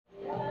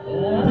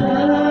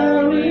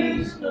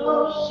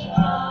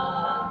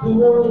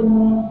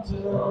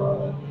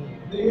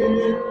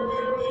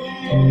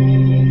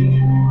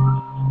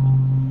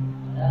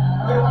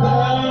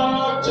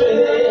Without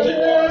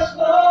changes,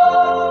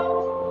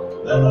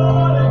 love, the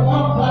Lord in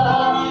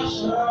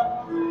compassion,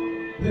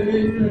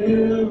 they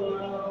fill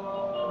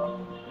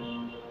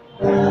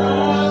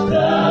as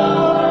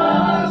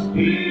has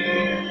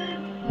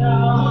been,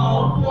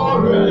 now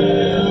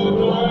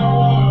forever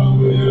will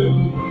be.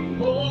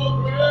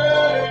 Oh,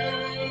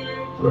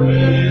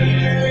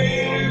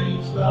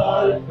 praise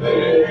thy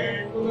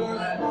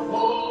faithfulness.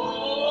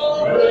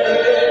 Oh,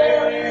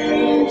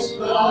 praise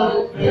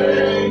thy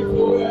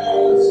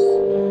faithfulness.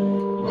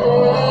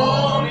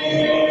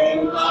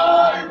 Morning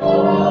by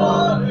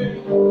morning,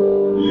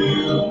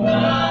 new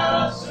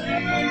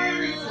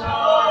mercies I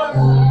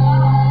see.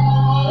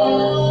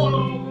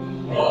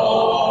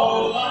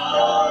 All I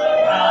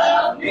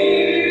have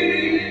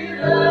needed,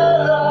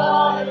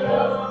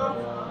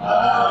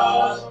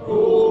 has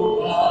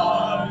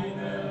provided.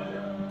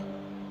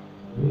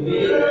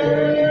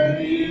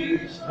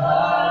 Praise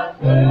thy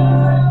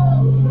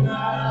faithfulness,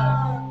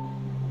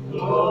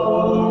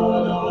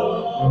 Lord,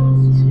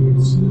 unto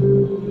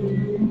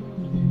thee.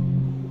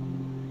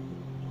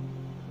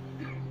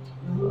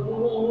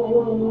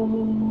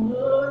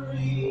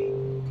 Glory,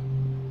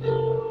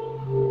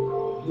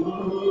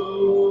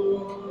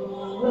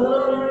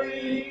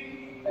 glory,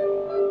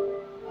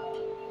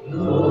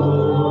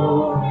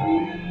 glory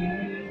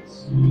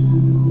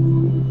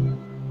to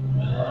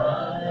the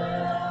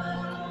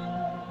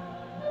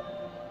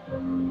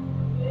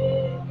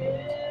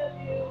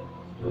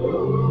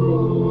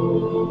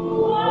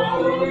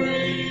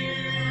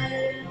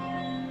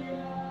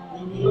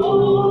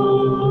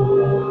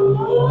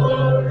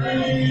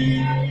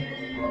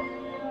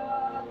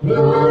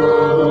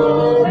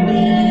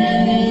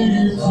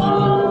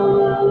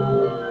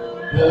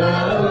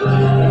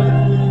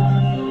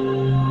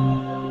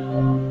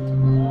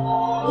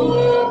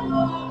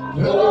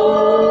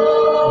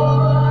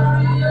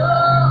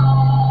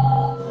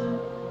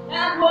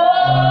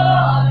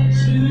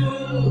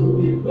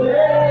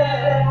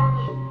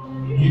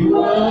You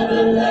are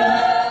the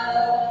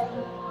Lamb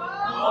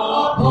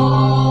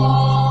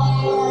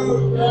upon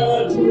the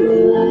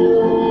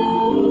throne,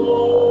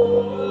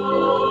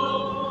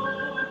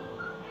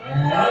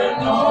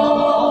 and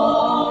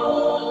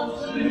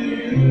unto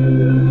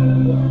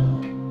you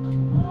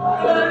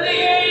I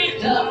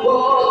lift a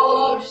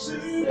voice to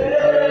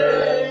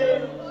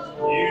say,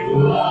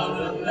 You are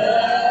the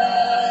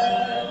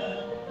Lamb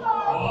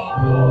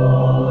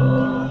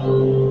upon the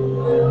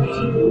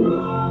throne.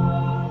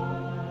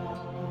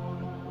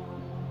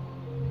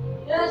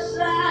 Yes,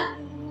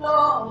 and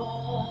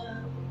Lord,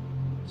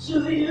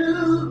 to you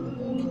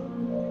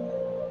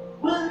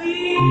will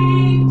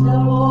lift a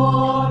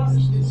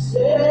voice to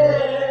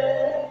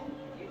say,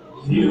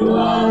 You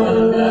are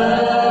the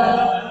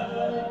Lamb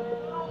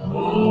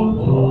upon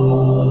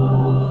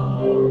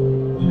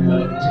the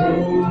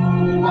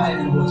throne. Go ahead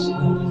and worship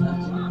Him this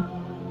afternoon.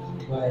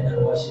 Go ahead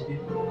and worship Him.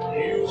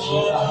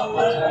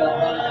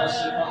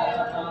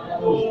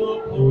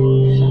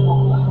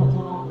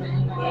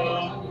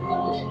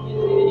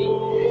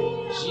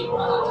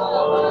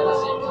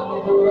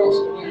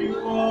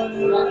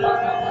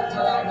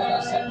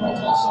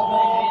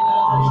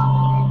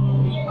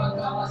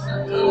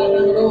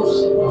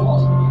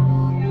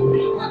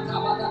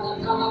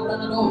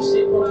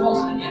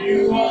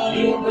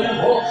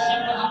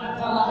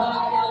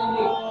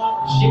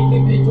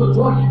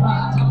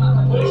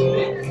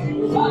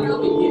 Father,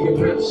 we give you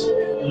praise.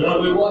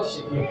 Lord, we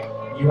worship you.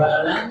 You are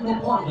the Lamb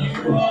upon the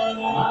throne.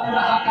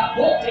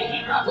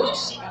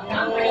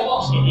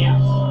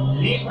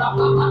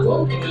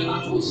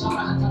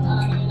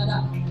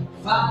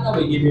 Father,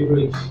 we give you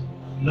praise.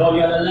 Lord,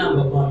 you are the Lamb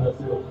upon the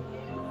throne.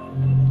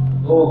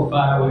 Oh,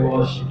 Father, we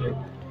worship you.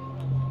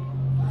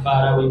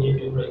 Father, we give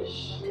you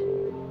praise.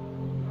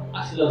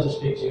 Ask the Lord to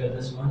speak to you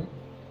this morning.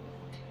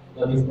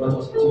 Lord, you've brought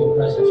us into your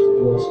presence to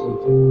do us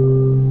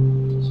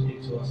good.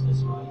 Speak to us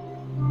this morning.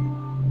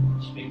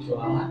 Speak to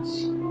our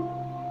hearts.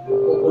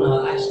 Open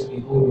our eyes to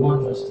behold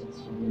wondrous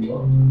things from the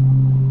Lord.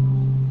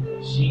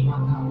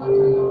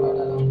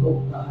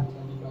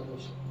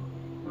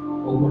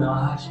 Open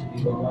our eyes to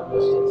behold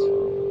wondrous things from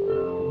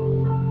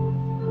the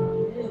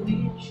Lord.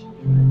 We are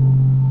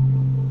children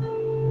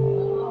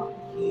of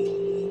the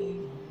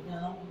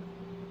kingdom.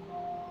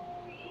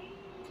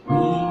 We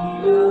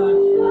are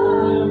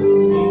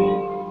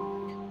family.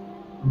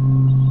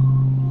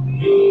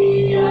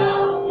 We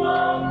are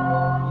one.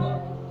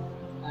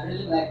 I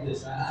really like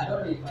this. I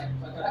don't know if I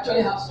could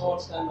actually have someone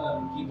stand by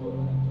the keyboard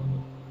when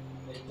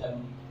I'm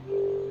talking.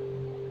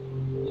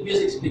 The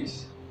music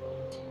speaks.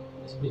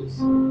 It speaks.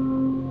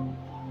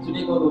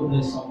 Today God will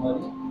bless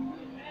somebody.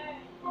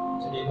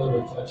 Today God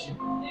will touch you.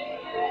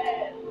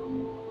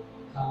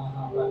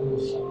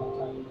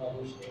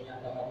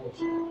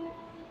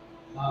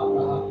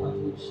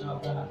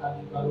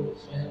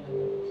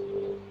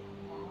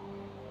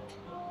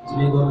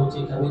 Today God will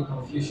take away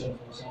confusion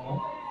from someone.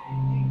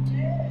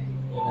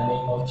 In the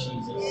name of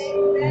Jesus.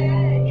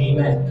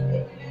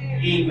 Amen.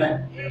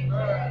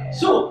 Amen.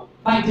 So,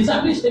 by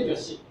design, please take your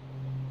seat.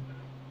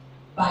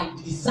 by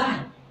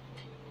design,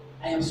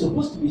 I am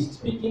supposed to be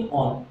speaking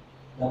on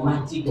the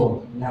mighty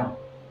God now.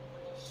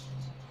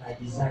 By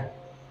design.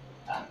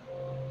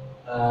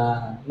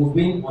 We've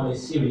been on a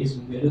series,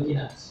 we've been looking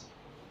at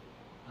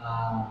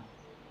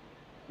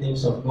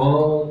names of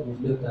God, we've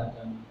looked at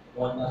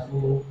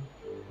wonderful,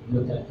 we've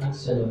looked at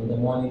Counsellor in the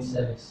morning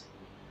service.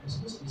 We're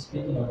supposed to be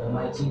speaking on the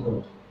mighty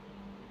God.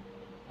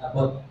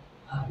 But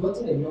I've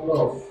gotten a number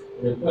of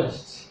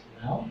requests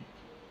now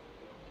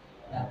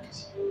that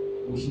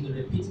we should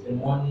repeat the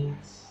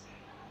morning's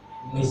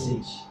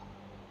message.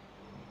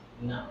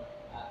 Now,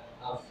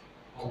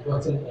 I've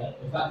gotten,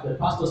 in fact, the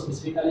pastor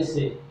specifically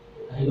said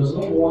that he does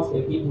not want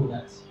the people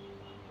that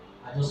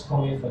are just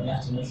coming for the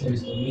afternoon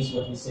service to miss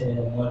what we said in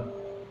the morning.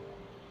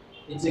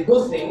 It's a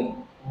good thing.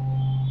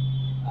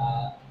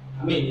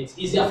 I mean, it's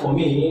easier for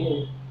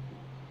me.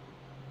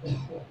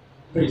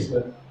 Praise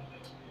God.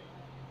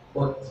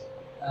 But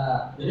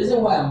the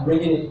reason why I'm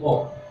bringing it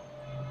up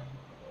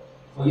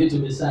for you to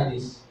decide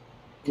is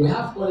we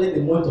have only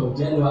the month of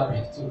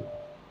January to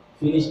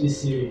finish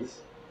this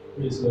series.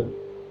 Praise God.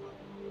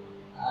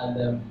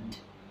 And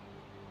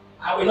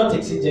I will not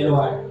exceed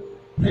January.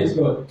 Praise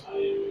God.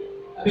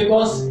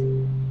 Because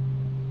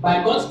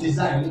by God's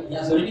design, He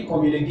has already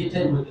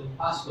communicated with the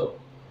pastor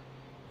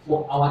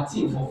for our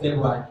team for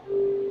February.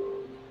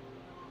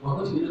 We're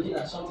going to be looking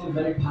at something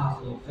very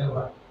powerful in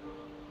February.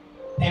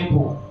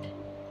 Temple.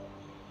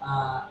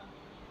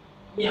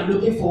 Me, I'm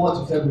looking forward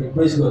to February.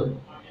 Praise God.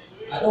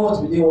 I don't want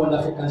to be doing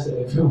wonderful counsel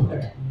in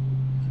February.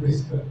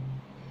 Praise God.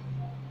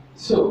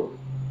 So,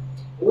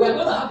 we are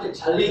going to have the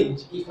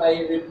challenge. If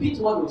I repeat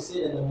what we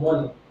said in the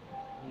morning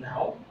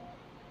now,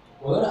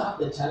 we're going to have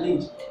the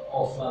challenge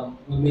of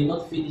we may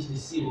not finish the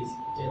series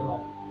in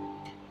January.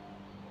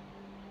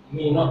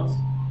 May not.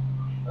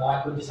 Or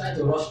I could decide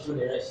to rush through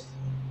the rest.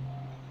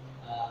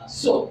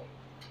 So,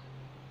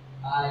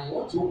 I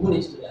want to open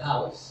it to the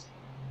house.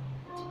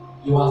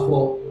 You are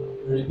for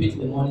repeat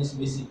the morning's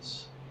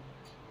message.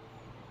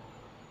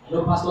 I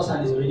know Pastor's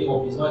hand is already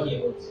up. He's not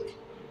here, but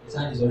his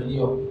hand is already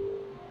up.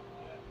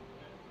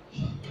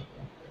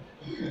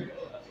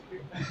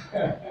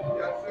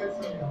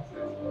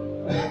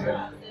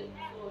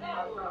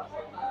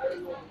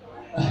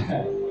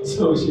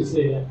 So we should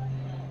say that.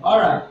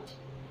 Alright.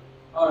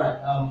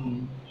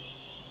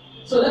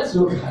 So let's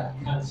look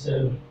at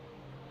Counsellor.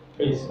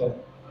 Praise God.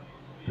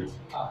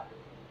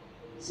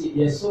 See,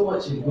 there's so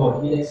much in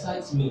God. It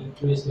excites me.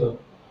 Praise God.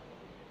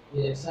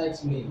 It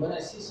excites me. When I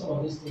see some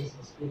of these things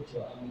in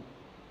Scripture, I'm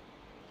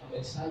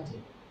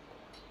excited.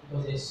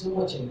 Because there's so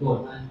much in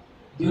God. And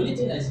the only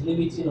thing that's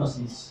limiting us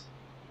is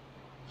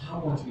how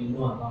much we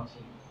know about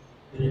Him.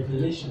 The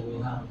revelation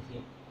we have of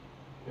Him.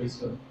 Praise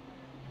God.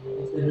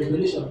 It's the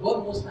revelation.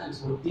 God most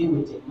times will deal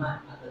with a man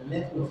at the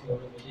level of your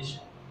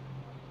revelation.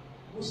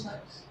 Most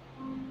times.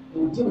 He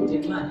will deal with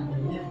a man at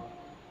the level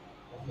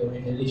of your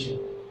revelation.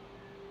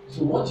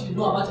 So what you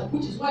know about Him,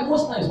 which is why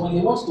most times when He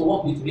wants to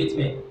work with great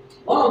men,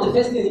 one of the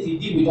first things that He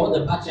did with all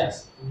the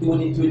batchers, He would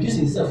introduce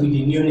Himself with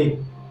a new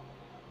name.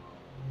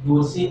 He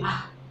would say,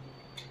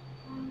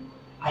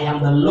 I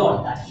am the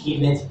Lord that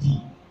healeth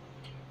thee.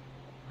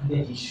 And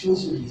then He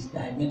shows you His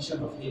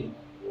dimension of healing.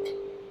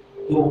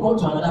 He will come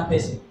to another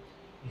person.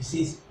 He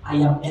says, I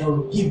am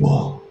El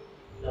Gibor,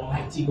 the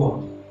mighty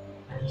God.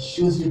 And He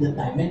shows you the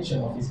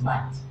dimension of His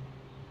might.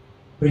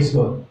 Praise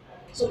God.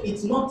 So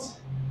it's not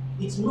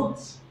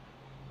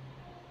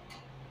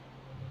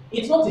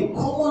a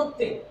common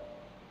thing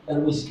that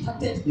we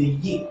started the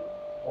year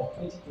of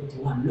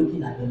 2021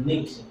 looking at the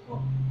names of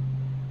God.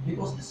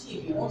 Because this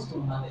year He wants to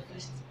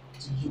manifest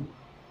to you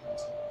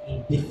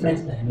in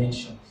different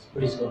dimensions.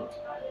 Praise God.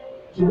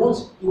 He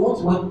wants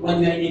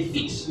when you are in a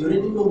fix, you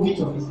already know which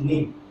of His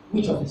name,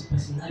 which of His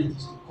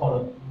personalities to call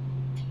on.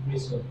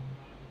 Praise God.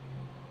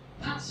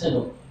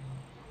 Counsellor.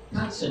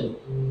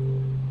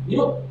 You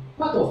know,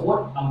 part of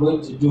what I'm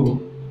going to do,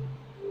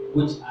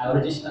 which I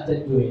already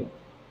started doing,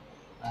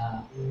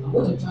 I'm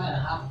going to try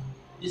and have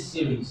this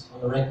series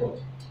on record.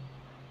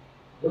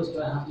 So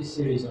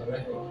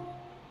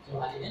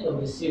at the end of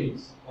the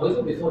series, or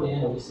even before the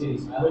end of the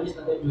series, I already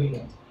started doing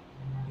it.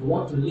 You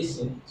want to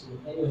listen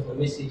to any of the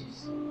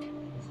messages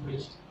we've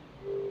preached,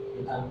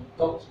 you can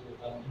talk to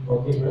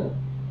Bro Gabriel.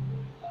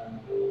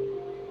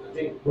 I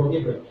think Bro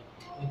Gabriel,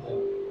 I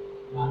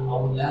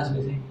would liaise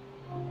with him.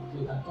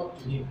 You can talk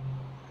to him.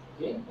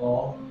 Okay?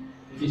 Or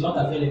if he's not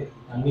available, you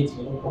can meet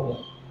me, no problem.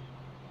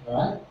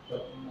 Alright?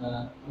 But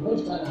I'm going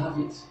to try and have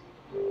it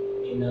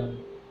in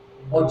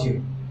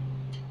audio.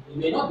 It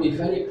may not be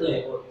very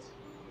clear, but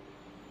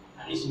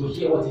at least you will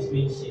hear what is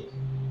being said.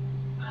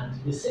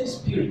 And the same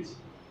spirit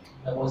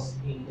that was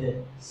in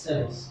the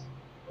service,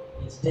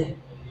 it's there in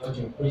the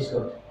audio. Praise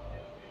God.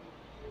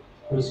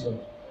 Praise God.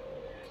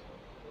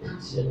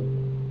 Counsellor.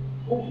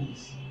 Who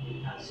is a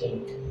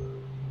counsellor?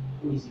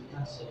 Who is a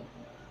counsellor?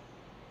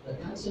 The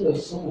counsellor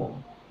is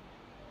someone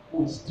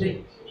who is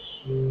trained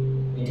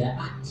in the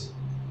act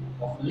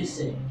of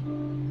listening,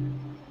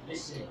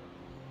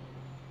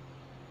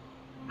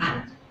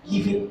 and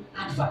giving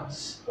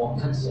advice or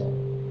counsel,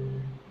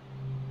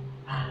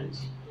 and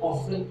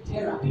offering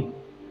therapy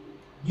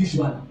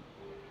usually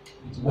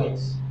with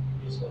words.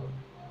 Praise God.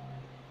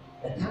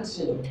 The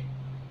counselor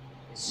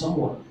is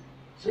someone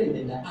trained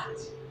in the art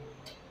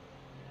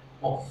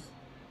of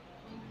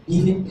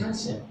giving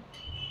counsel,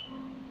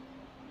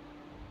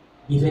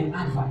 giving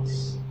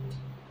advice,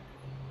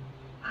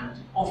 and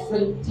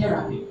offering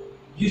therapy,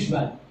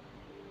 usually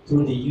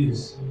through the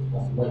use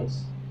of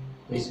words.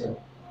 Praise God.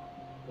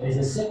 There is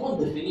a second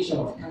definition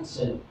of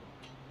counselor: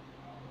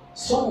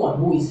 someone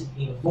who is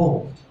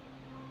involved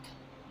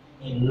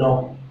in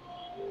law,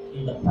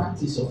 in the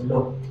practice of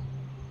law.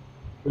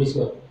 Praise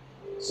God.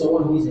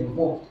 Someone who is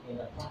involved in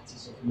the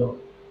practice of law.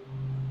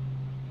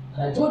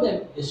 And I told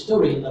them a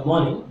story in the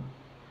morning.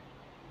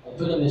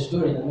 Of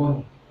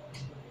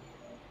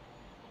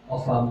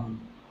a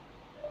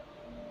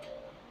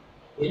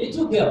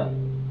little girl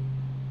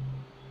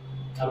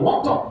that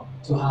walked up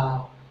to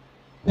her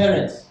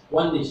parents.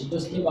 One day she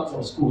just came back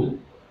from school,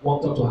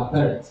 walked up to her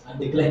parents and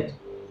declared,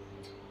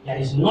 "There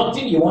is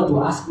nothing you want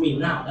to ask me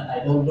now that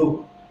I don't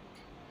know."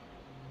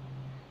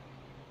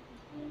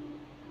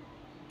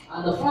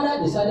 And the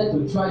father decided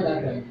to try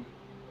that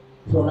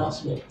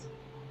pronouncement.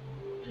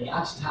 And he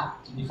asked her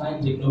to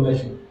define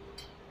trigonometry.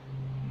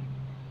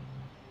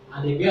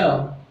 And the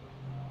girl,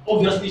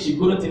 obviously she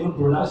couldn't even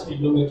pronounce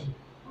trigonometry.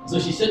 So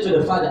she said to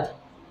the father,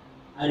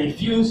 "I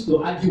refuse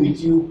to argue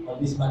with you on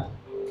this matter.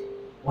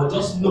 But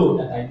just know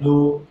that I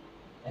know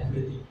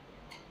everything."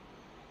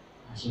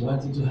 And she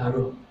went into her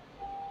room.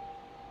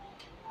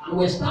 And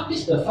we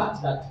established the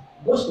fact that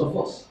most of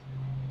us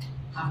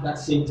have that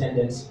same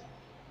tendency.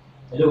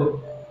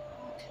 Hello,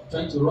 I'm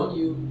trying to run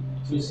you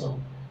through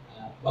some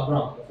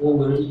background of what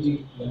we already do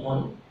in the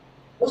morning.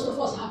 Most of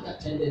us have that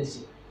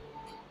tendency.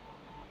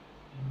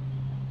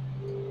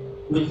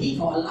 We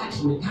live our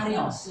lives, we carry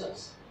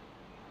ourselves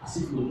as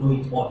if we know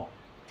it all.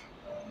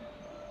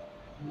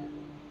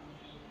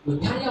 We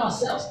carry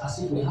ourselves as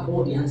if we have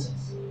all the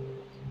answers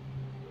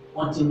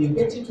until we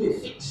get into a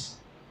fix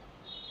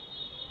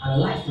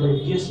and life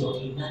reveals your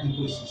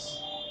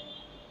inadequacies.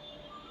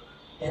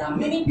 There are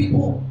many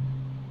people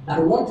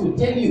that want to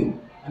tell you,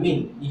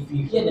 if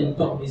you hear them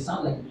talk, they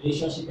sound like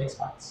relationship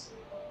experts.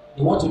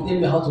 They want to tell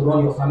you how to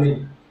run your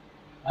family.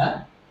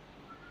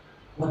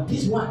 But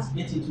these ones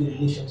get into a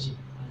relationship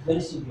and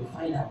very soon you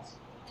find out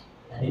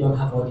that they don't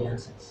have all the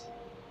answers.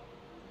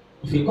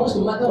 If it comes to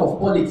matter of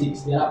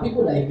politics, there are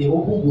people that if they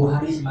open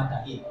Buhari's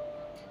matter here,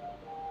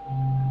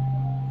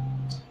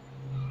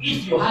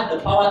 if you had the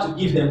power to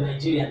give them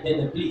Nigeria and tell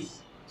them,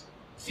 please,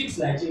 fix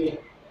Nigeria,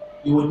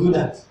 you will do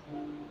that.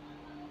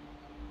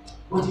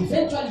 But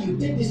eventually you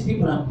take these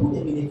people and put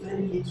them in a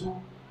very little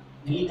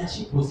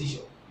leadership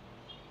position.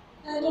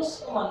 And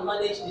just come and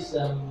manage this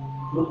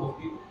group of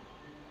people.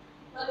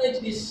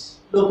 Manage this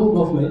local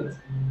government.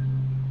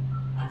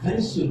 And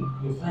very soon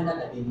you find out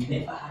that they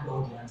never had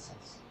all the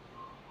answers.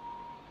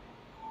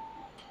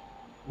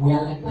 We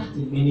are like that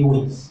in many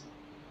ways.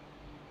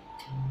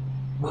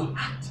 We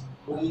act,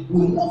 we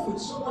move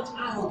with so much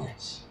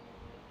arrogance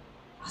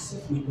as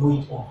if we know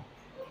it all.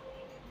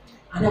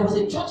 And there was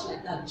a church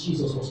like that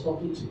Jesus was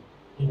talking to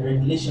in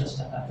Revelation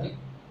chapter 3,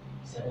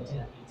 17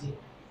 and 18.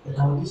 The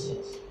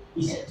Laodiceans,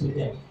 he said to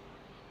them,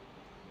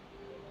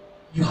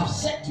 "You have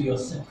said to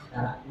yourself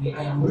that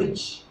I am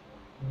rich,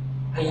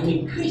 I am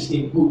increased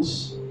in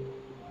goods,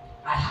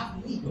 I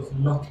have need of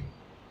nothing.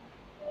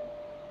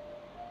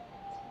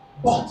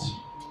 But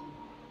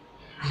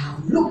I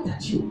have looked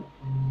at you,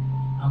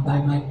 and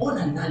by my own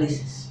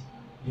analysis,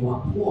 you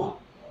are poor,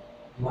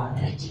 you are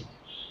wretched,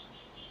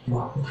 you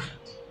are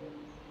blind.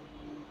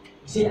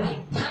 He said,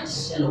 I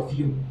counsel of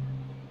you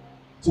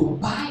to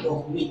buy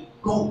of me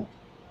gold,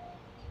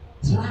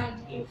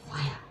 tried in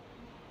fire,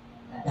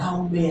 that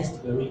thou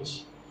mayest be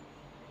rich,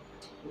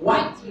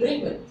 white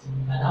raiment,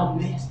 that thou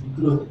mayest be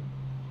clothed,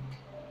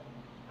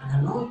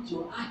 and anoint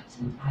your eyes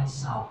with eye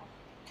salve,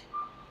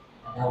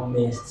 that thou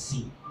mayest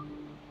see."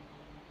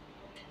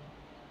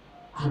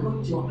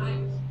 Anoint your eyes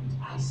with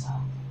eye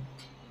salve,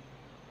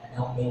 that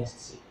thou mayest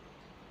see.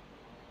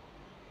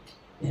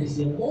 There is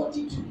a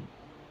multitude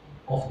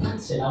of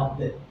counsel out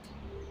there.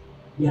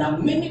 There are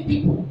many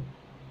people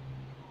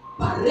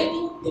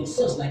parading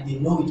themselves like they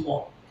know it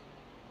all.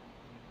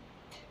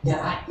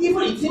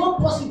 It's even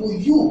possible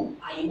you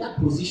are in that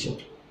position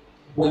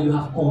where you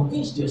have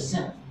convinced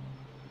yourself.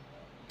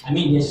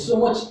 There's so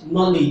much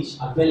knowledge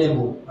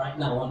available right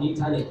now on the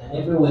internet and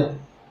everywhere.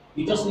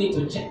 You just need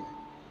to check.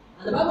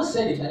 And the Bible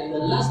said it that in the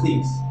last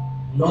days,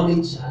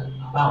 knowledge shall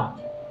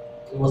abound.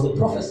 It was a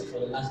prophecy for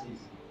the last days.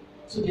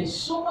 So there's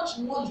so much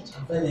knowledge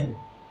available.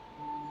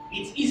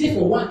 It's easy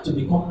for one to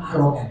become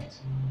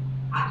arrogant.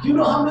 And you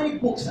know how many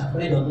books I've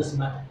read on this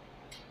matter?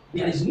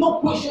 There is no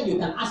question you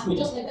can ask me,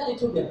 just like that I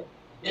told them.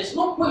 There's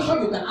no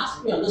question you can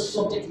ask me on this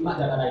subject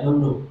matter that I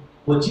don't know.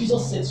 But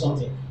Jesus said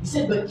something. He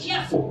said, "Be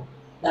careful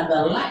that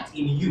the light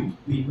in you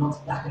be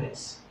not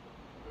darkness."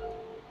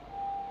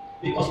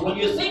 Because when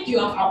you think you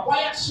have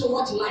acquired so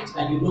much light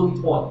that you know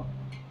it all,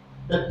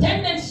 the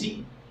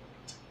tendency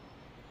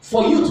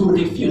for you to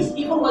refuse,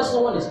 even when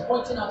someone is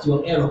pointing out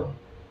your error,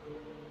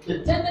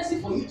 the tendency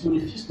for you to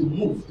refuse to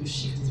move, to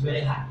shift is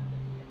very high.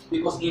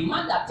 Because a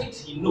man that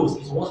thinks he knows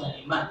is worse than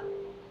a man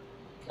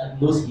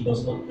that knows he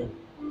does not know.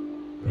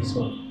 Praise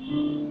God.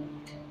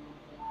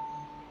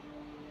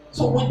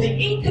 So with the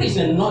increase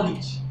in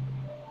knowledge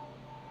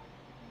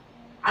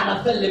and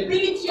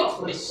availability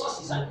of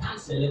resources and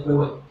counsel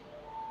everywhere,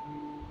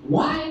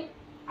 why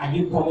are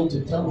you coming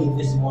to tell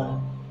me this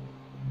morning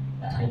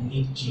that I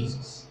need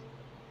Jesus?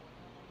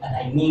 That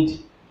I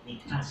need a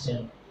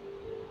counselor?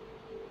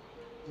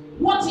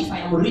 What if I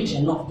am rich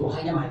enough to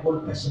hire my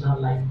own personal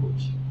life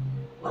coach?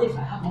 What if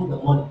I have all the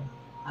money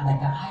and I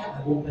can hire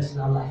my own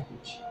personal life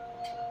coach,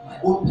 my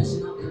own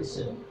personal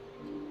counselor?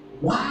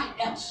 Why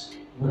else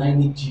would I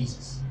need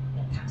Jesus,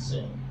 the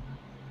counselor?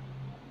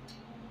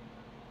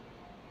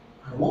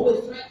 And what we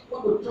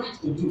tried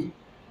to do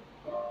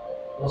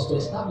was to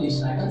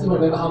establish, I can't even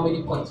remember how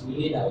many points we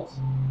laid out,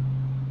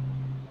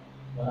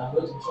 but I'm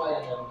going to try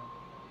and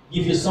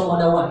give you some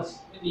other ones.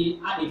 Maybe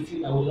add a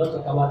few that we will not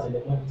talk about in the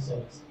morning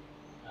service,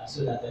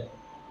 so that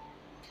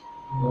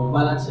we'll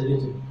balance a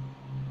little.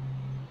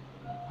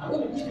 I'm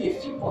going to give you a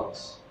few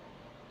points,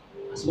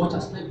 as much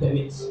as time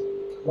permits,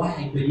 why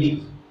I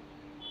believe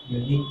you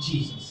need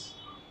Jesus,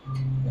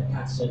 the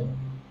counselor.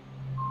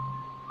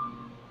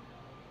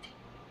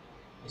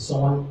 Is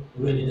someone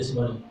ready this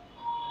morning?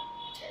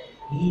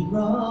 He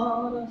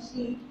brought us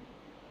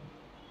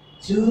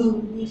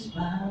to his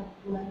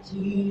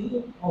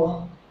banquet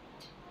hall,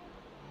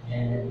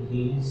 and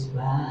his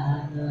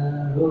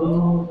banner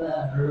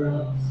over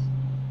us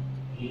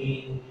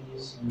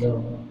is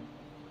Lord.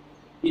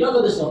 You don't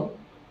know the song?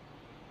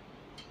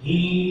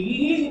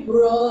 He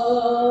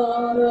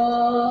brought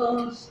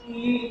us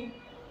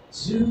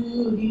to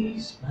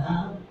his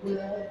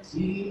banquet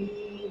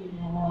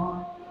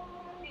hall,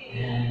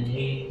 and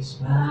his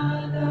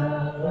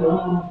banner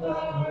over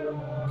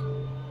us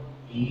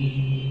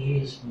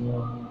is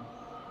Lord.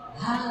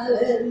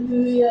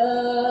 Hallelujah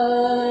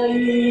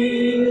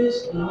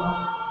is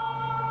Lord.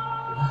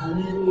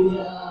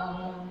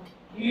 Hallelujah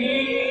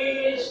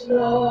is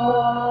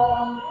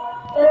Lord.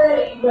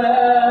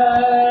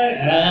 Amen.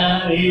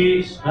 And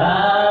his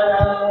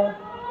banner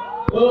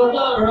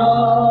over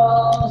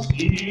us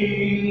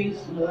is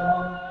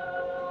Lord.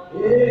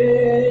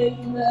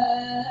 Amen.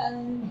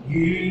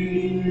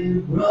 He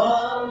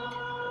brought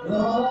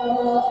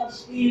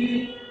us to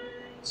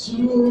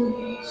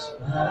his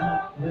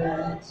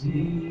banquet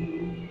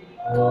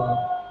hall,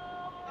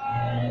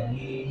 and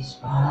his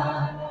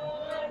banner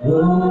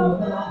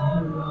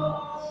over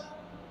us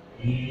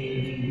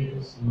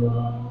is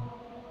Lord.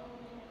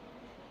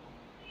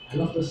 I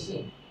love to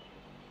sing.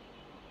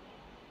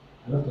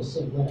 I love to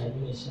sing when I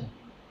minister,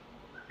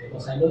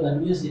 because I know that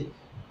music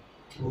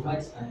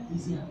provides an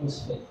easy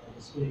atmosphere for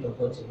the Spirit of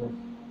God to move.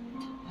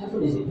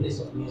 Heaven is a place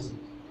of music.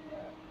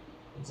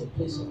 It's a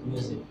place of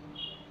music.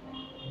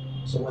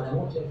 So when I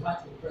want to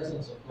invite the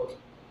presence of God,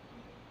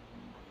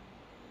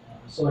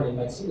 sorry, it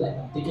might seem like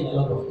I'm taking a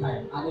lot of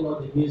time adding all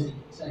the music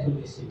inside the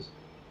message,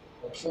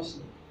 but trust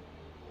me,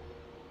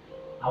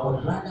 I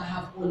would rather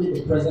have only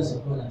the presence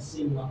of God and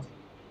say nothing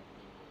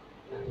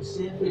than to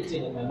say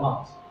everything in my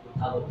mouth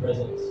without the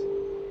presence.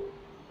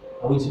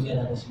 Are we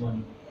together this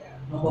morning?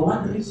 Number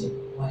one reason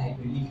why I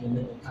believe you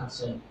need the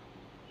counsel,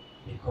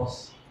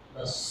 because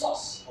the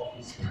source of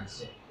his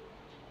counsel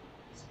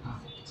is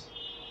perfect.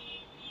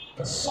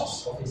 The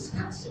source of his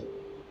counsel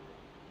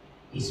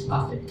is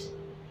perfect.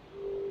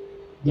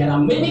 There are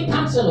many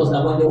counselors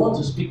that when they want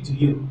to speak to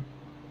you,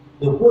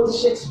 they quote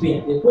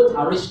Shakespeare, they quote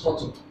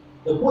Aristotle,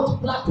 they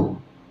quote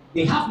Plato.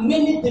 They have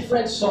many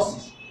different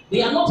sources.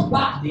 They are not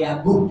bad, they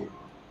are good.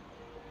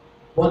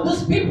 But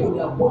these people they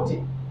are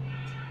quoting,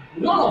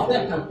 none of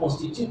them can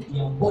constitute the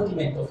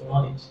embodiment of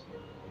knowledge.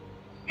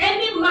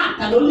 Any man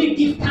can only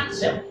give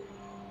counsel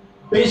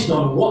based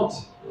on what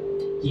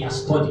he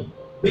has studied,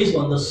 based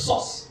on the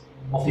source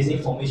of his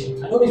information.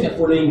 I don't know if you're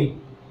following me.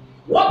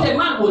 What a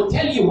man will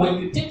tell you when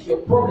you take your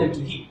problem to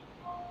him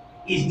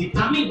is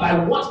determined by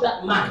what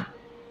that man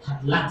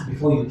had learned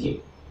before you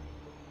came.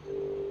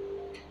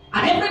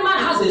 And every man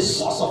has a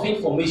source of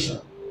information.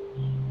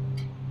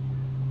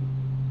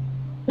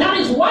 That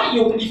is why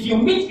if you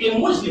meet a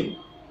Muslim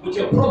with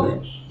your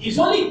problem, he's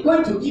only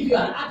going to give you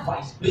an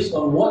advice based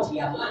on what he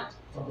has learned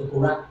from the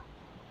Quran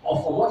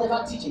or from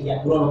whatever teaching he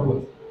had grown up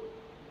with.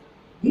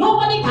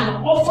 Nobody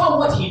can offer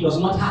what he does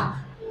not have.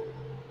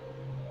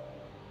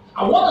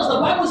 And what does the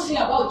Bible say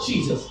about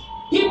Jesus?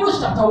 Hebrews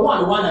chapter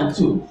 1, 1 and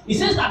 2. It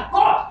says that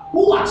God,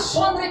 who at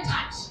sundry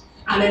times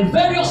and in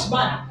various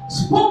manner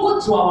spoken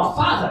to our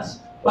fathers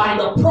by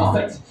the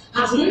prophets,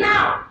 has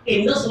now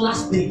in these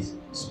last days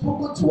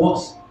spoken to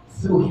us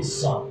through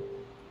his Son.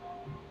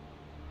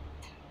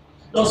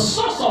 The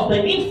source of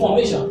the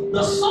information,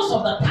 the source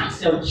of the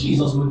counsel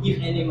Jesus will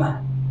give any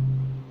man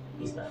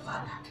is the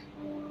Father.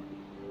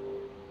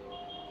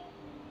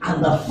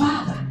 And the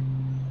Father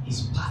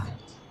is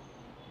perfect.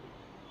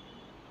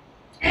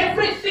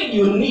 Everything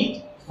you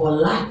need for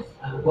life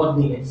and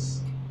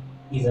godliness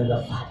is in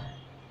the Father.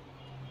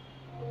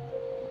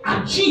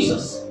 And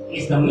Jesus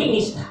is the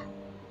minister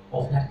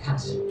of that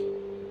counsel.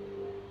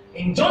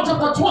 In John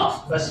chapter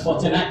 12, verse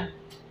 49,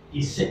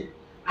 he said,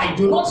 I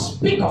do not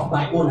speak of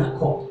my own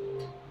accord.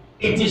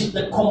 It is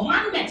the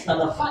commandments that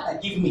the Father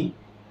give me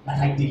that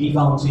I deliver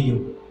unto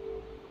you.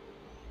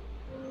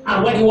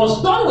 And when he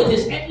was done with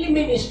his earthly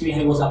ministry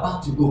and he was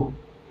about to go,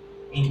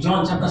 in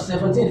John chapter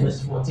 17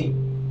 verse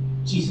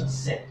 14, Jesus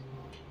said,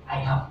 I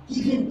have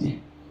given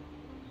them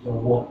your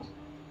word.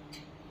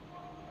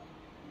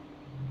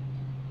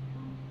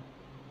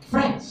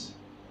 Friends,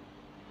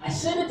 I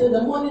said it in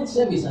the morning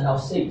service and I'll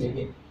say it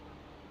again.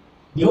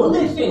 The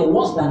only thing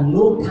worse than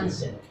no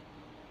counsel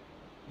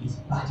is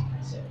bad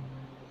counsel.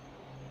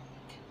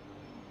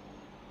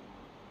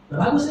 The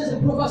Bible says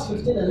in Proverbs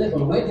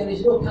 15:11, where there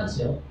is no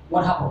counsel,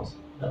 what happens?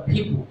 The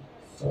people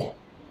fall.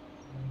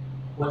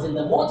 But in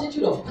the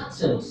multitude of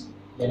counsels,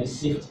 there is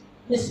safety.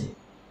 Listen,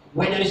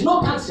 when there is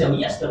no counsel,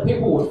 yes, the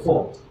people will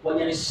fall. But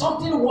there is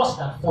something worse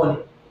than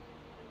falling.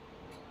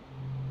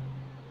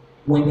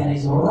 When there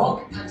is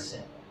wrong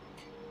counsel,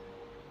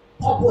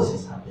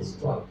 purposes are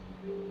destroyed.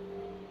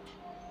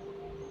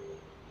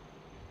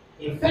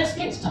 In 1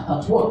 Kings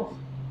chapter 12,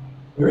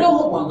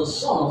 Rehoboam, the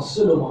son of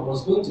Solomon,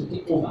 was going to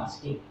take over as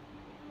king.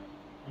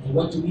 And he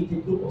went to meet a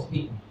group of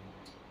people.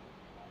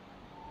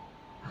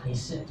 And he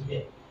said to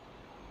them,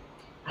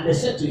 and they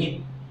said to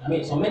him,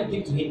 some men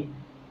came to him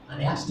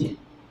and they asked him,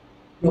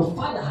 your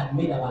father had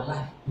made our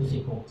life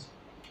difficult.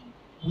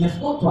 We have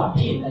come to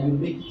appeal that you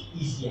make it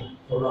easier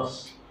for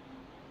us.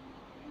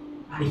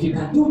 And if you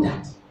can do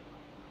that,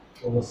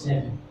 we will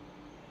serve you.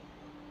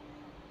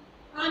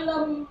 And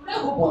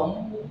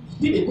Rehoboam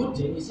did a good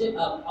thing. He said,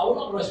 I will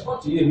not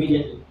respond to you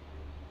immediately.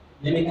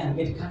 Let me go and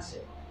get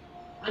counsel.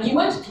 And he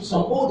went to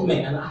some old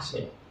men and asked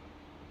them,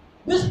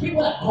 these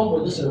people that come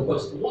with this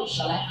request, what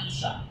shall I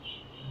answer?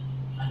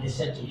 And they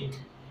said to him,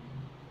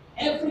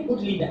 every good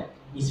leader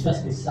is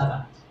first a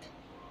servant.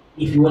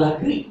 If you will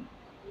agree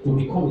to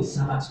become a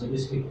servant to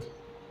these people,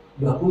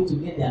 you are going to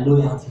get their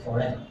loyalty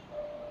forever.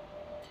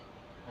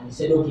 And he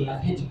said, okay,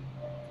 I've heard you.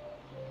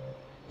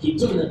 He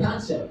took the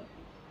counsel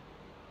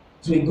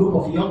to a group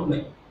of young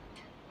men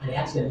and he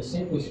asked them the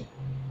same question.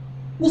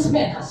 This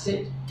man has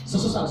said so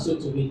and so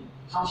to me,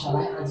 how shall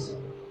I answer?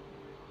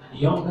 And the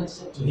young man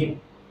said to him,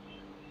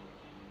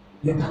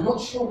 you cannot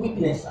show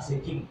weakness as a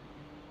king.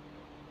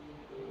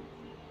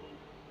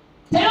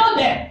 Tell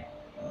them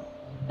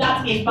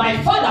that if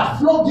my father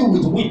flogged you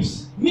with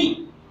whips,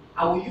 me,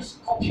 I will use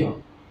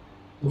scorpion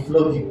to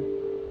flog you.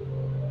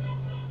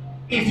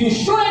 If you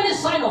show any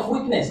sign of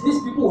weakness,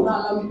 these people will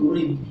not allow you to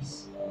reign in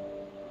peace.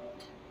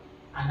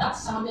 And that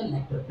sounded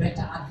like the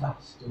better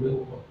advice to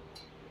Rehoboam.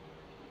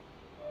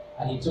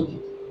 And he took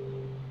it.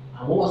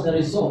 And what was the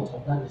result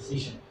of that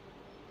decision?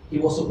 He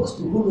was supposed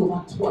to rule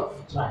over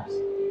 12 tribes.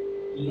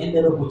 He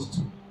ended up with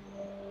 2.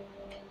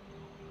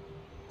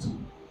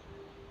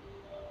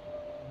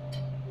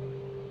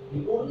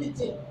 The only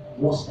thing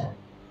worse than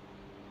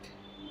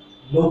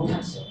no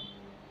counsel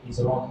is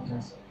wrong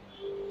counsel.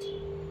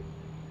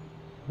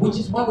 Which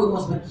is why we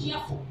must be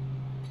careful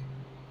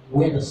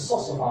where the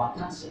source of our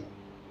counsel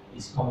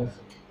is coming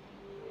from.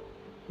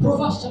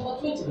 Proverbs chapter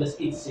 20 verse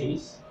 8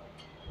 says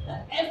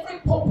that every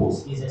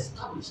purpose is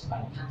established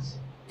by counsel.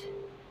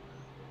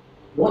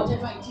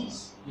 Whatever it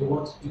is you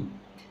want to do,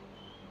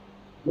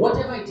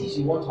 whatever it is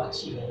you want to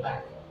achieve in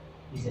life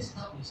is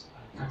established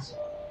by counsel.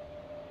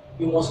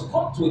 You must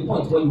come to a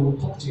point where you will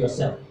talk to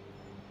yourself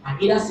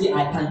and either say,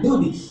 I can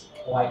do this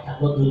or I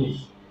cannot do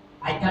this.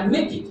 I can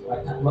make it or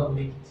I cannot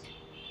make it.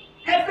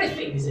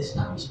 Everything is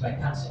established by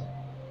counsel.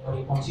 But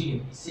he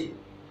continued, he said,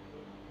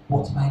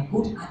 but by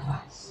good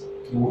advice,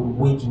 you will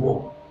wage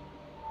war.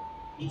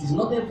 It is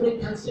not every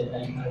counsel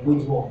that you can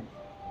wage war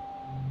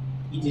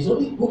with. It is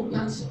only good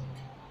counsel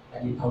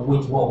that you can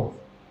wage war with.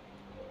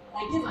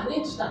 I give an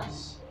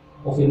instance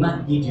of a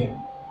man, Gideon.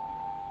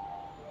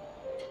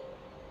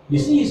 You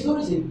see his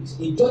stories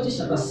in Judges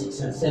chapter 6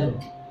 and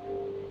 7.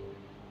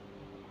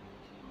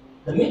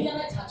 The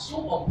Midianites had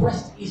so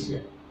oppressed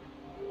Israel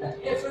that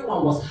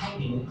everyone was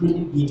hiding,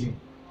 including Gideon.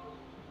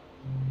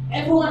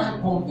 Everyone had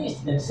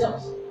convinced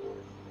themselves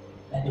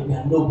that they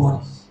were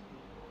nobodies,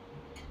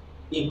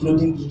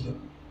 including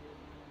Gideon.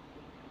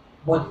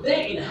 But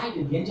there in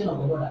hiding, the angel of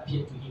the Lord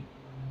appeared to him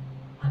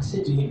and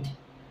said to him,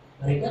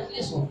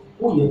 regardless of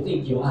who you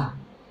think you are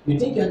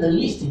the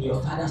least in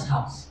your father's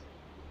house.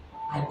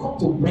 I come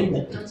to bring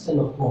the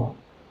counsel of God.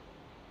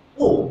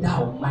 Oh,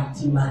 thou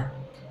mighty man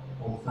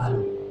of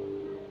valor.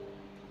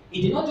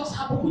 It did not just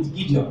happen with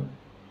Gideon.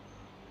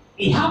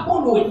 It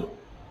happened with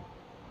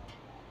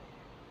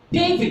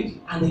David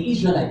and the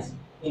Israelites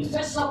in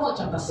 1 Samuel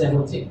chapter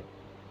 17.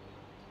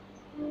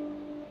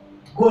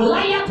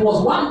 Goliath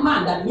was one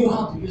man that knew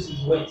how to use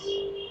his words.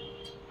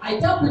 I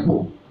tell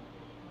people,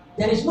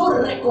 there is no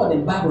record in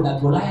the Bible that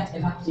Goliath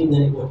ever killed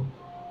anybody.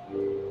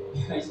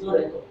 There is no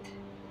record.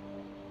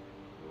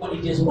 But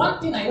if there's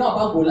one thing I know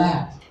about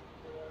Goliath,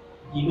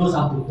 he knows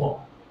how to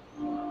talk.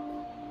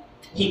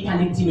 He can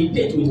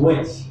intimidate with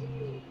words.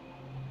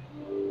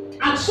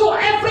 And so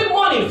every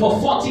morning for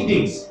 40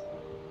 days,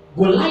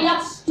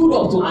 Goliath stood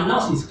up to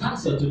announce his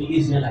counsel to the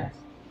Israelites.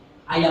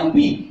 I am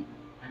big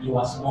and you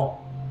are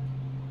small.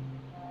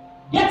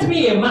 Get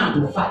me a man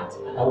to fight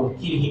and I will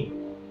kill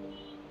him.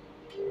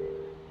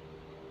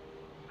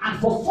 And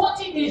for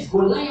 40 days,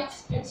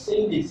 Goliath kept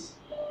saying this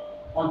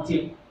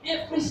until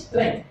every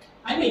strength.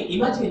 I mean,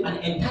 imagine an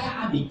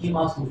entire army came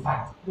out to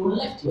fight. You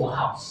left your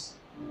house.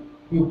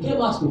 You came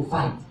out to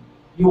fight.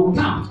 You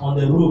camped on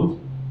the road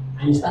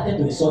and you started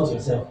to insult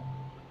yourself.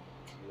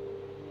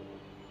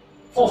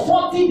 For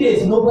 40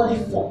 days, nobody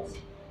fought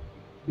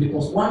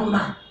because one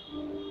man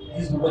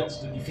used words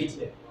to defeat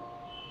them.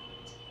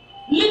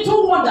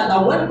 Little wonder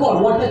that when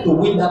God wanted to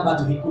win that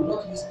battle, he could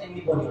not use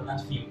anybody on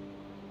that field.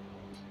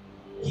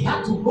 He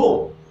had to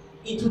go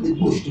into the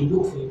bush to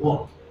look for a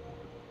boy.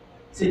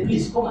 Say,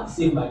 please come and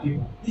save my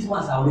people. These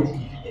ones are already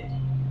defeated.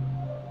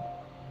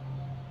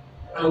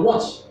 And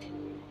watch.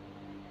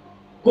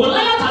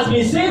 Goliath has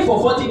been saying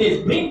for 40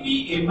 days, bring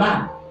me a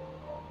man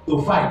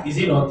to fight. Is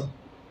it not?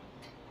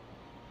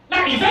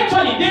 Now,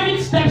 eventually,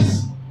 David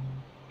steps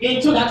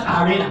into that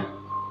arena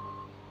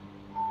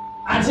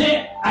and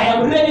say, I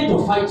am ready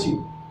to fight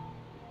you.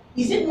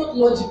 Is it not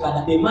logical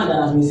that a man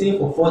that has been saying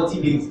for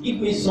 40 days,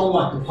 give me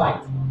someone to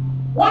fight?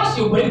 Once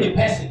you bring the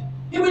person,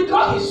 he will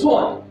draw his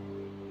sword.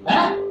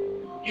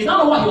 Is that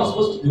not what he was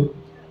supposed to do?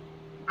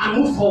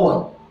 And move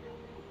forward.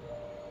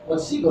 But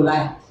see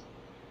Goliath.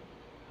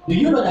 Do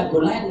you know that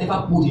Goliath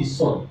never pulled his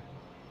sword?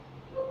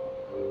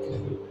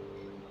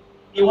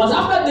 It was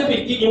after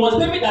David, it was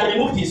David that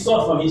removed his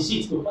sword from his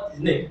sheath to cut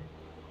his neck.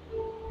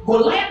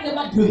 Goliath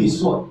never drew his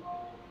sword.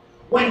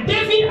 When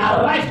David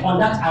arrived on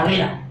that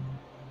arena,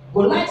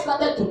 Goliath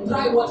started to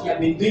try what he had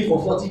been doing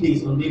for 40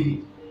 days on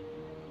David.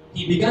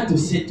 He began to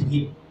say to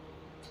him,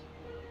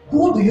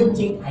 who do you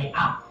think I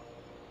am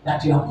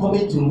that you are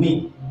coming to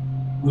me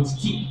with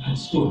stick and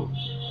stone?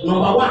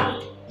 Number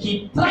one,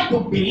 he tried to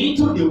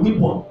belittle the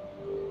weapon.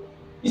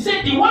 He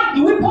said, the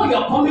weapon you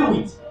are coming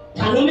with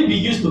can only be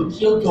used to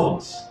kill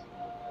dogs.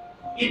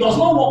 It does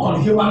not work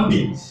on human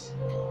beings.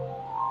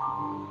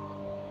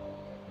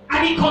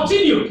 And he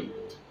continued.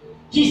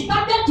 He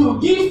started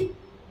to give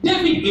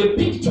David a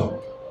picture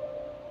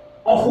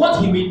of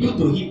what he will do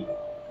to him.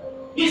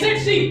 He said,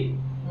 see,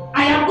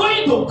 I am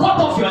going to cut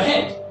off your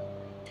head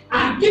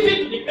and give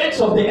it to the birds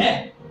of the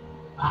air.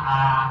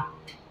 Have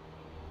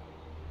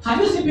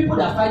you seen people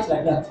that fight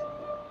like that?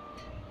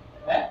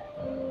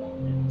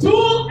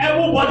 Two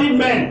able-bodied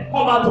men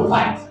come out to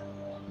fight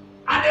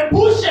and they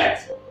push it,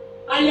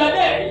 and you're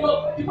there. You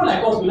know, people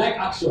like us, we like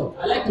action.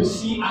 I like to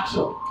see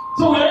action.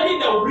 So we're already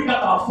there, we bring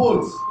out our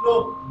phones,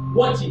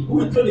 watching who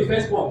will throw the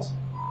first punch.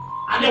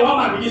 And then one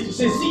man begins to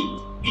say, see,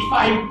 if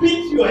I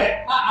beat you,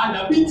 and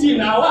I beat you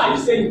now, why are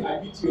you saying if I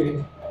beat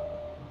you?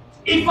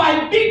 If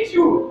I beat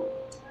you,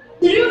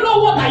 do you know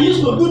what I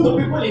used to do to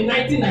people in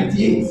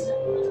 1998?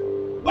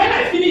 When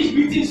I finish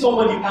beating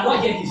somebody, you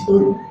cannot hear his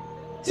story.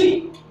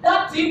 See,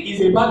 that thing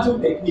is a battle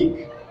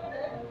technique.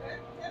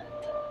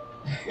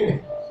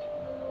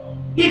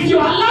 If you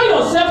allow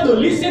yourself to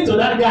listen to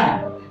that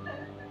guy,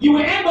 you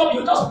will end up,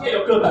 you just wear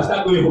your clothes and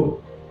start going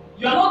home.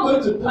 You are not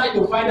going to try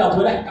to find out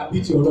whether he can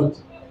beat you or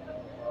not.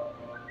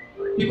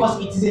 Because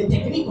it is a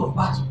technique of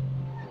battle.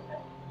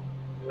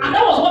 And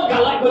that was what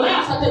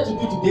Goliath started to do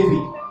to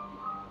David.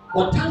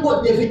 But thank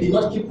God David did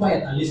not keep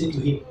quiet and listen to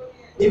him.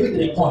 David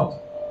responded.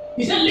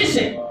 He said,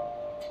 listen,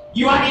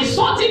 you are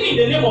insulting me in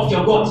the name of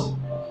your God,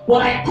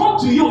 but I come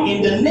to you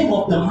in the name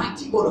of the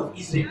mighty God of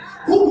Israel,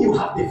 whom you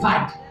have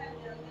defied.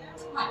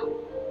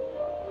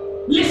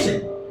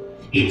 Listen,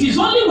 it is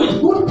only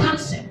with good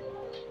counsel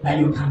that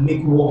you can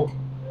make war.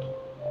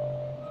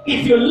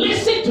 If you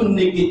listen to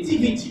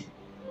negativity,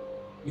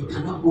 you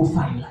cannot go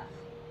far in life.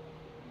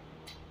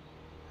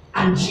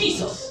 And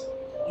Jesus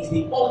is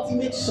the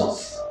ultimate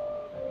source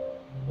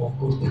of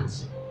good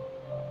counsel.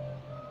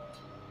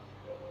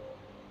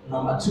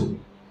 Number two,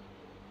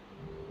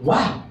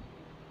 why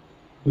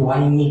do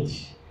I need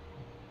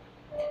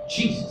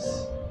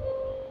Jesus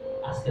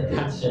as the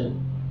counselor?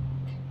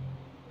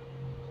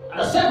 And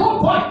the second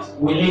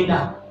point we lay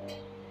down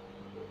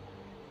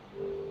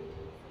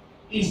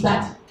is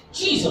that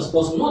Jesus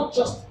does not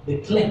just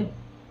declare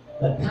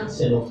the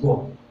counsel of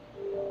God.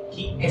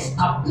 He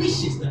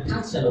establishes the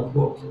counsel of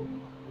God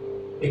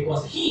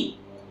because he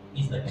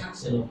is the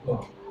counsel of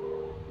God.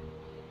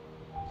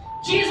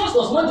 Jesus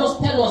does not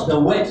just tell us the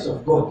words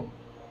of God.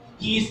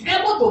 He is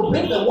able to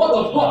bring the word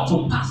of God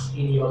to pass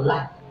in your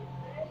life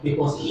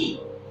because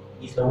he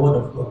is the word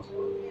of God.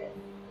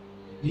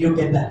 Do you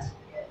get that?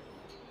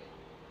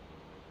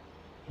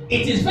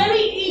 It is very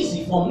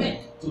easy for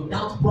men to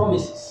doubt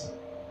promises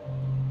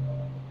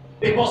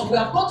because we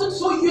have gotten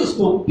so used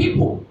to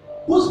people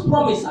whose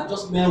promises are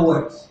just mere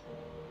words.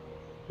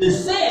 They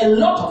say a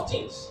lot of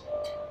things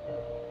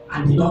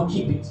and they don't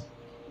keep it.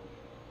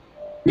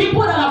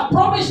 People that have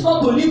promised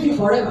not to leave you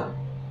forever,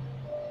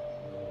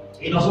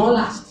 it does not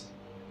last.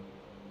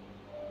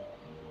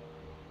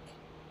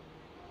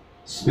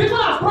 People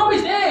have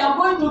promised, hey, I'm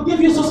going to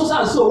give you so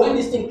and so when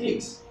this thing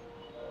clicks.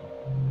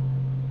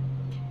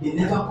 They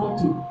never come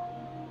through.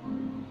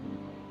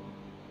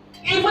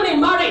 Even in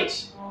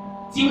marriage,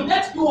 till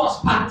death do us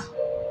part,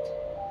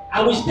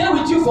 I will stay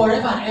with you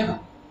forever and ever.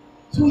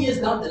 2 years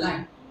down the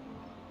line,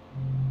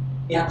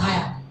 they are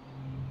tired.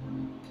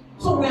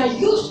 So we are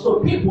used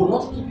to people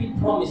not keeping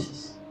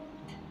promises.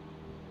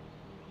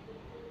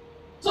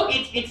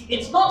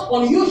 it's not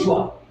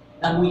unusual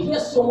that we hear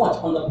so much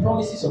on the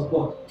promises of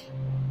God,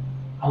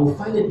 and we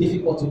find it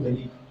difficult to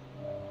believe.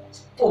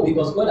 Oh,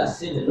 because God has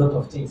said a lot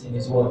of things in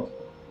His Word.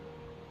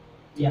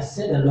 He has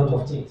said a lot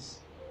of things.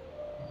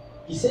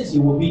 He says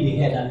you will be the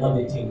head and not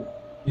the tail.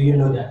 Do you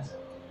know that?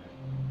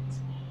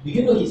 Do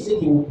you know He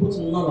said He will put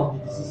none of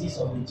the diseases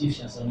of the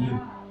Egyptians on you?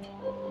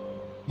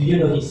 Do you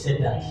know He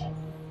said that?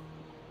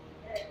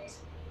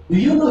 Do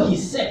you know He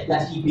said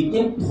that He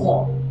became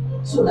poor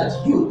so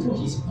that you through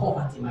His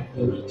poverty might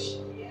be rich?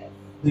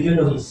 Do you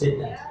know He said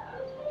that?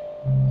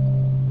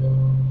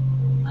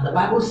 And the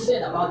Bible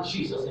said about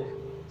Jesus in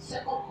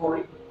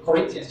 2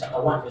 Corinthians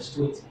chapter 1 verse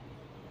 20.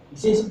 It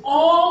says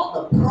all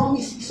the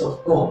promises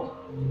of God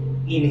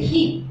in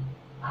Him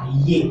are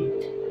yea,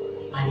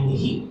 and in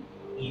Him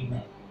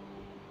amen.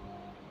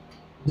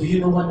 Do you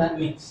know what that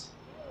means?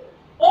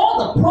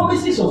 All the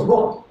promises of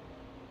God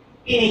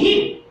in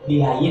Him,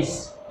 they are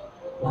yes,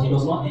 but it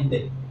does not end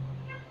there.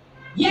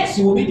 Yes,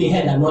 you will be the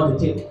head and not the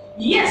tail.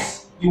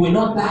 Yes, you will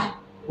not die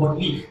but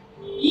live.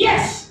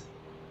 Yes,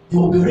 you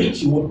will be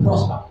rich, you will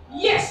prosper.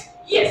 Yes,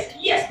 yes,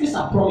 yes, these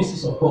are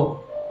promises of God.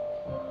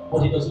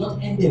 But it does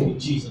not end there with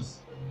Jesus.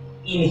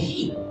 In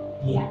Him,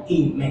 they are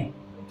amen.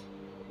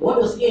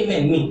 What does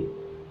amen mean?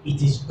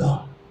 It is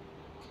done.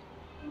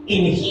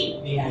 In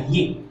Him, they are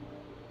yea.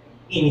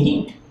 In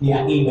Him, they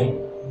are amen.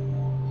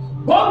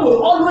 God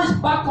will always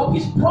back up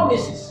His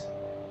promises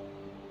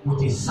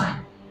with a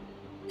sign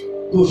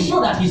to show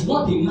that He's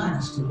not a man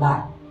as to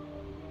lie,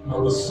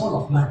 nor the Son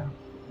of Man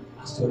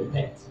as to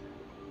repent.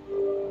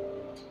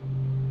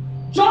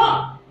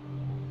 John,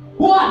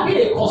 who had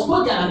been a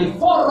custodian and a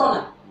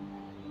forerunner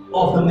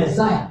of the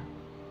Messiah,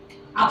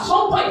 at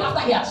some point after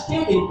he had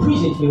stayed in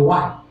prison for a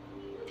while,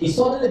 he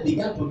suddenly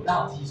began to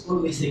doubt his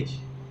own message.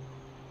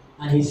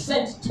 And he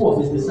sent two of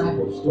his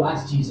disciples to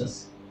ask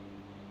Jesus,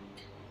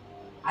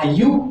 are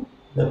you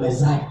the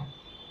Messiah,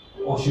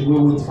 or should we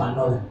wait for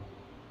another?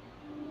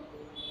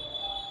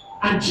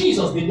 And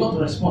Jesus did not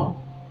respond.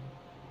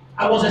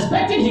 I was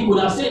expecting he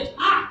could have said,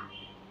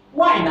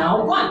 why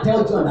now? Go and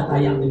tell John that I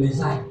am the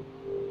Messiah.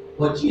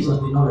 But Jesus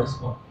did not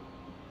respond.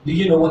 Do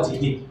you know what he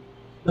did?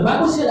 The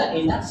Bible said that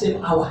in that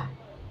same hour,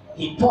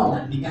 he turned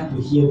and began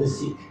to heal the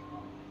sick.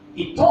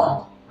 He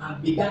turned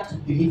and began to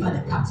deliver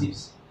the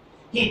captives.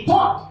 He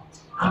turned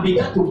and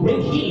began to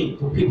bring healing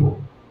to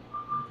people.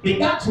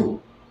 Began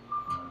to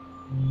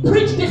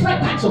preach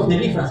different types of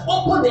deliverance.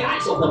 Open the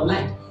eyes of the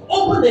blind.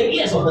 Open the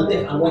ears of the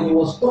deaf. And when he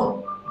was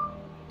done,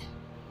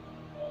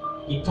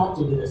 he turned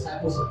to the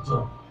disciples of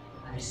John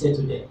and he said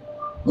to them,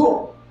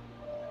 go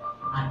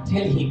and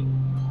tell him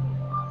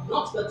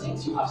not the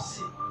things you have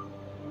seen,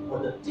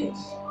 but the things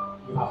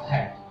you have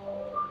heard.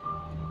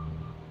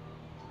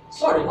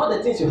 Sorry, not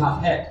the things you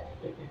have heard,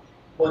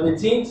 but the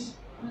things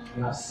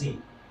you have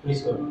seen.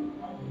 Praise God.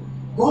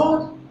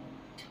 God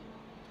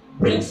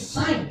brings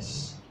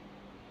signs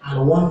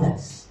and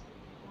wonders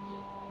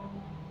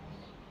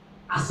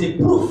as a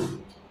proof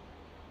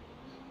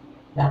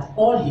that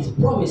all His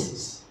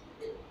promises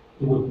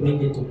He will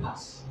bring it to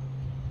pass.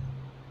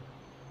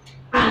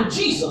 And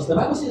Jesus, the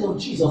Bible says of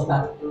Jesus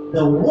that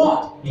the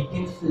Word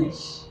became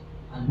flesh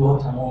and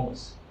dwelt among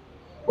us.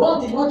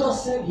 God did not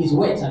just send His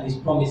words and His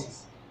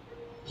promises.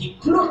 He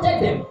clothed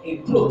them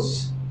in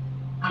clothes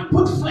and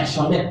put flesh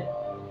on them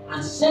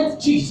and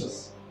sent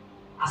Jesus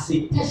as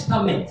a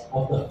testament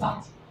of the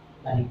fact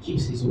that He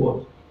keeps His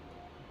word.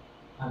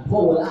 And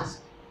Paul will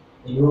ask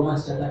in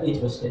Romans chapter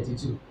 8 verse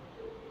 32,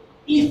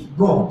 if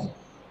God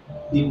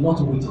did not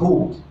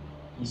withhold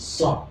His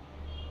Son,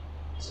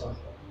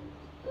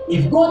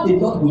 if God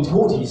did not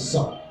withhold His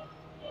Son,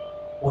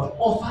 but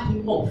offered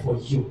Him up for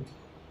you,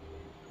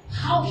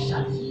 how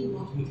shall He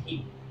not with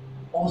Him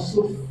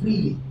also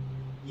freely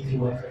give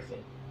you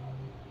everything?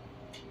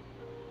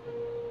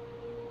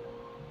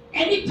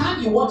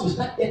 Anytime you want to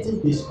start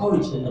getting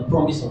discouraged in the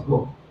promise of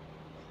God,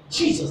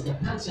 Jesus, the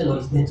Counselor,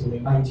 is there to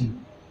remind you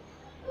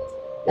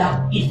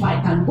that if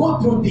I can go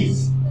through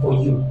this for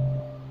you,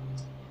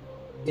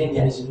 then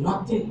there is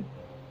nothing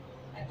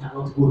I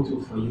cannot go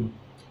through for you.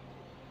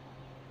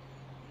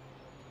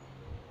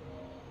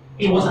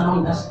 It was an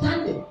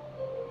understanding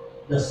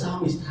the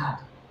psalmist had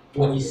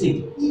when he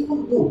said,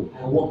 even though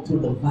I walk through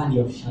the valley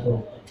of shadow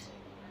of death,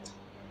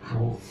 I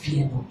will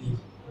fear no evil.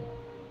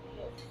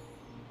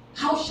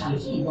 How shall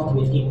He not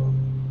with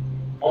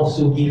Him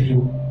also give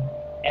you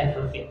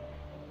everything?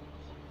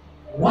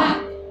 Why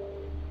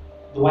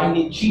do I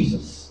need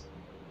Jesus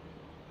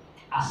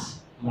as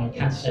my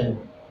counselor?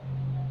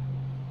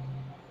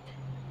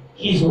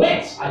 His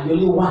words are the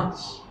only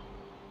ones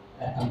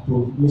that can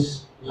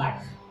produce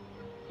life.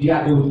 Do you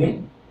agree with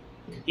me?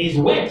 His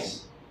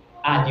words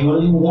are the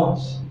only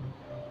ones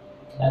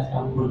that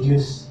can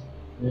produce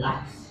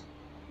life.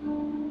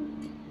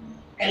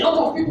 A lot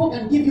of people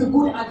can give you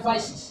good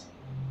advices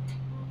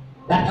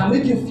that can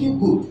make you feel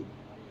good,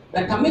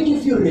 that can make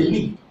you feel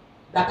relieved,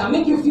 that can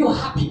make you feel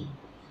happy,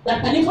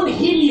 that can even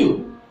heal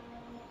you.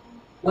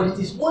 But it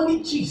is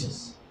only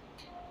Jesus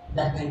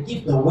that can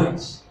give the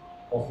words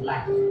of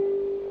life.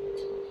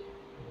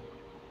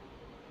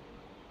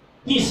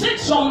 He said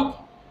some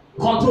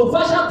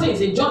controversial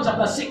things in John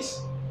chapter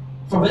 6,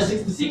 from verse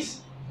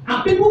 66.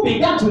 And people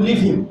began to leave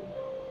him.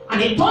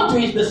 And he turned to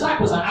his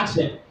disciples and asked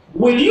them,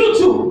 will you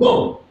too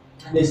go?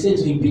 And they said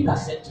to him, Peter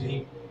said to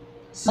him,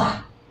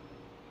 Sir,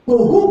 to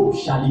whom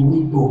shall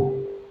we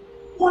go?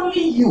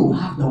 Only you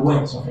have the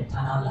words of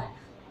eternal life.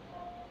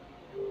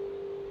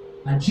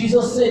 And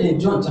Jesus said in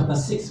John chapter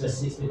 6, verse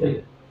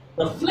 63,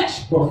 the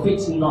flesh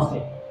profits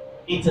nothing.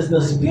 It is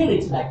the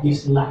spirit that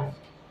gives life.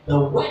 The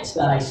words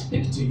that I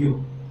speak to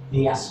you,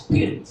 they are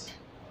spirit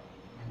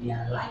and they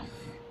are life.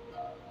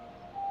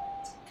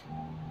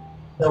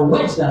 The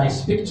words that I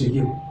speak to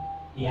you,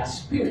 they are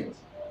spirit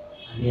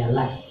and they are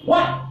life.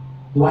 Why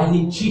do I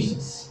need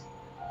Jesus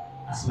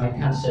as my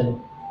counselor?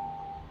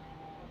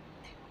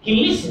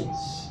 He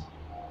listens.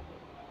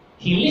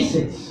 He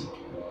listens.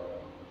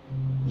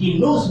 He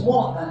knows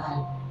more than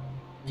I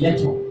let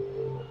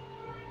on.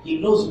 He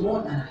knows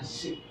more than I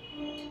say.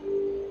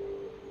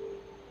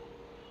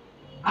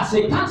 As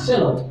a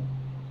counselor,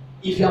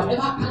 if you have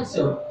ever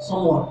counseled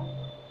someone,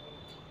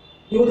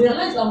 you will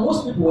realize that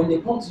most people, when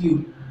they come to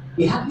you,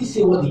 they hardly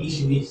say what the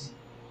issue is.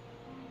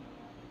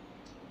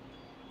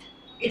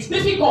 It's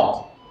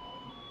difficult.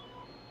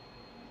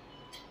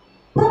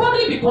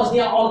 Probably because they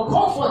are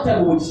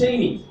uncomfortable with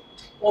saying it,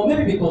 or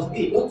maybe because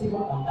they don't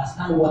even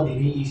understand what the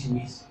real issue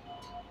is.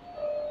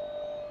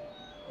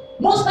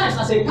 Most times,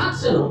 as a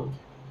counselor,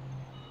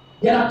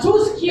 there are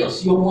two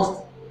skills you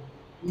must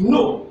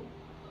know.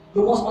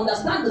 You must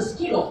understand the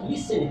skill of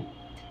listening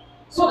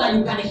so that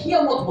you can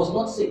hear what was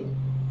not said.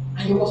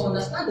 And you must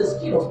understand the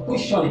skill of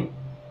questioning.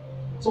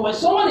 So when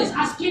someone is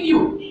asking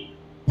you,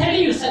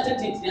 telling you certain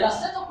things, there are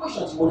certain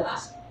questions you would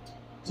ask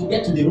to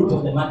get to the root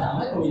of the matter. Am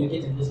I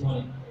communicating this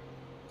morning?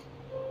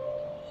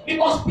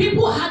 Because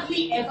people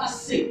hardly ever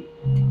say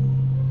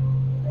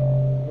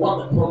what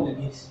the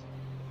problem is.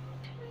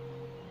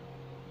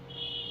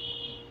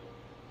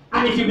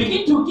 And if you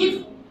begin to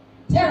give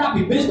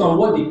therapy based on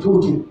what they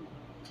told you,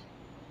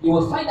 you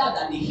will find out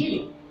that the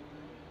healing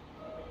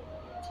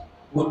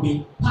will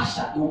be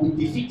partial, it will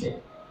be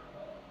defeated,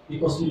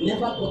 because you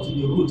never got to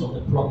the root of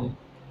the problem.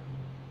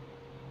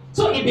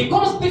 So it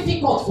becomes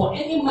difficult for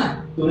any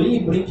man to really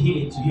bring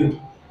healing to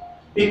you,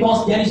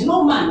 because there is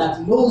no man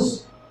that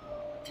knows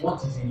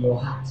what is in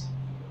your heart.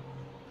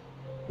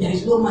 There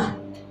is no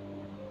man.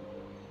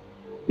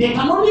 They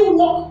can only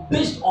work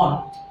based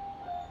on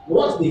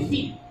what they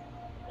feel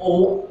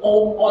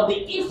or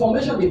the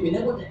information they've been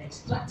able to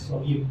extract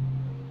from you,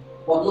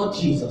 but not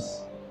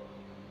Jesus.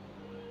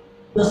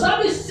 The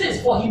psalmist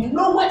says, for he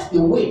knoweth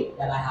the way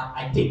that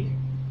I take.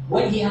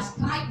 When he has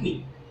tried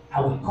me,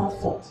 I will come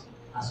forth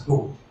as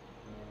gold.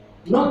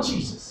 Not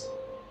Jesus.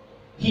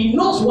 He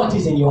knows what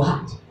is in your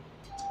heart.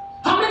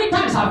 How many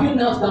times have you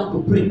knelt down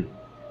to pray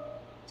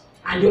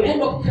and you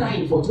end up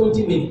crying for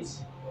 20 minutes?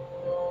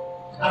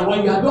 And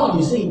when you are done,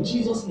 you say, in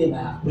Jesus' name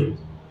I have prayed.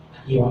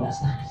 And he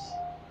understands.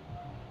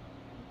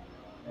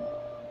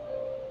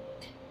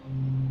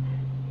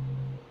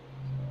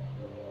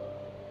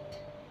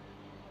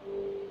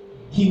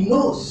 He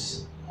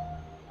knows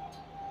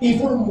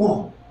even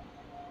more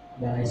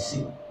than I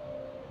see.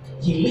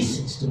 He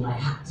listens to my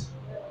heart.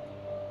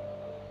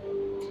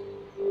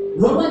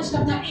 Romans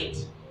chapter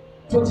 8,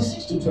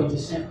 26 to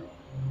 27.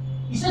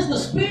 He says the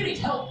Spirit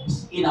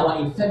helps in our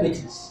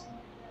infirmities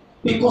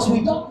because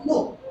we don't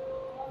know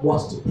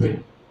what to pray.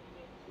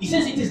 He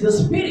says it is the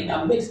Spirit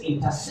that makes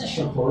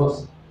intercession for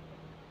us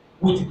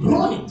with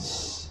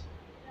groanings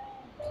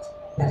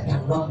that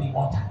cannot be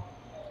uttered.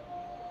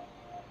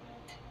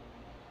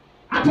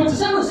 And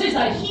 27 says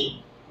that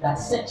he that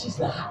searches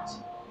the heart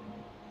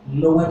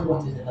knoweth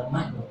what is in the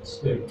mind of the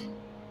Spirit,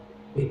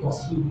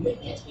 because he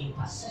maketh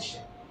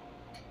intercession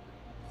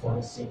for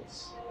the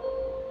saints.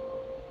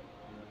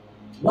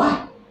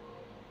 Why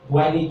do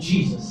I need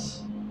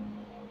Jesus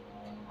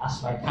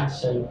as my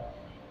counselor?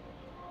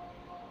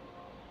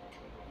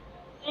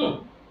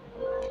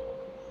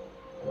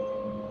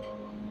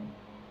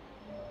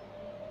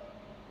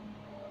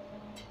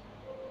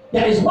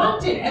 There is one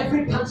thing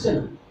every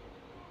counselor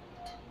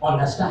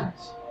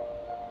understands,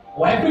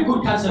 or every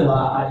good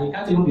counselor, you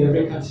can't even be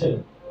every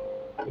counselor,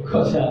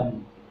 because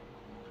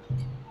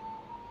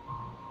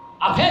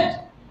I've heard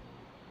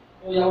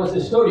there was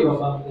a story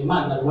of a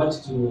man that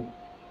went to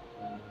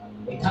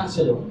a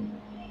counselor,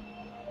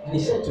 and he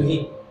said to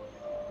him,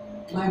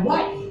 my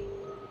wife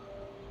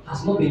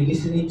has not been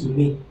listening to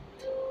me.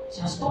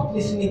 She has stopped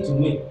listening to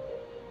me.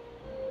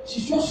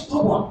 She's just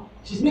stubborn.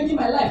 She's making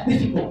my life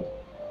difficult.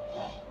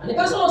 And the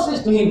counselor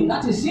says to him,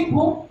 that is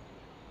simple.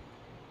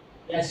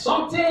 There's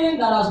something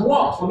that has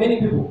worked for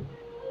many people.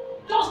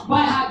 Just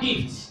buy her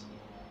gifts.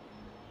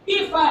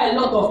 Give her a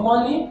lot of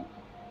money,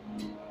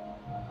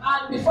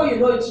 and before you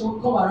know it, she will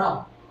come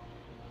around.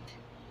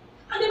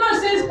 And the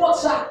man says, but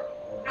sir,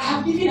 I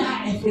have given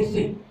her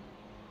everything.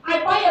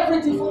 I buy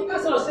everything for you. The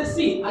counselor says,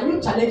 see, are you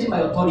challenging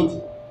my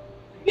authority?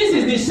 This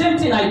is the same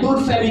thing I told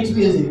Femi 2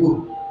 years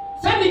ago.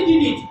 Femi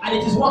did it, and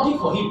it is working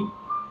for him.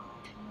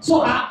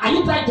 So are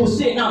you trying to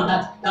say now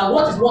that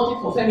what is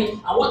working for Femi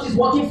and what is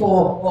working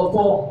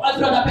for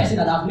every other person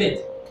that I've met?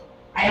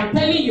 I am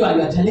telling you and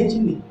you are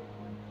challenging me.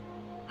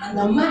 And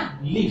the man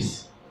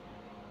lives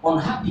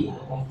unhappy and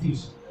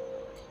confused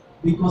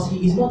because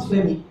he is not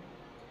Femi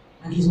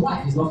and his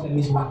wife is not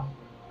Femi's wife.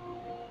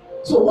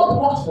 So what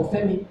works for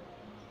Femi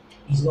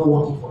is not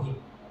working for him.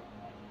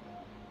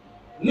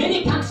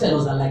 Many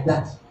counselors are like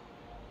that.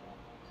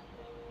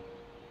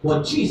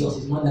 But Jesus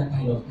is not that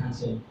kind of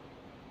counselor.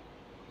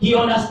 He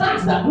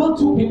understands that no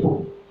two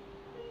people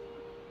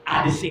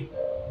are the same.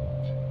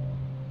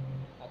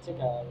 I think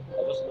I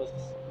just lost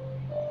this.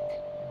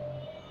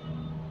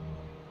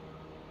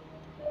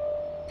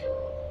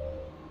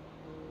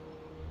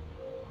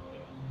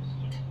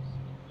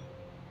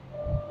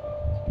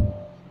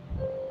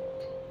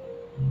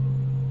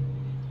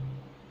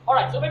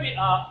 Alright, so maybe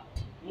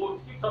we'll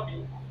keep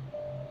talking.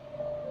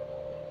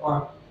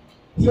 Or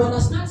he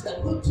understands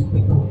that no two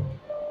people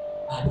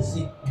are the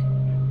same.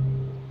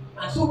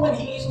 And so when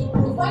he is to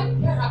provide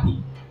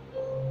therapy,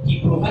 he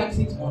provides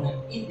it on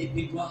an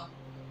individual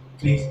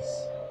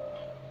basis.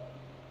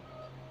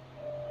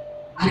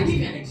 I'll give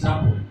you an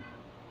example.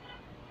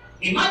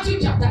 In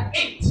Matthew chapter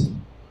 8,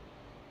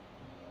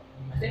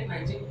 I think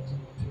 19 to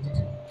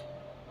 22.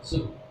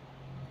 So,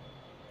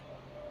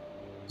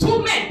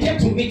 two men came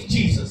to meet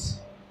Jesus.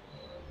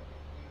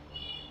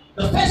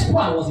 The first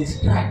one was a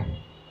scribe.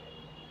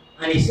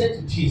 And he said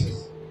to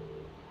Jesus,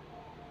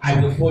 I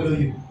will follow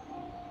you.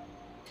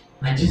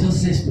 And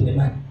Jesus says to the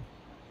man,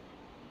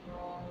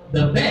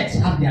 the birds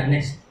have their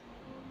nest,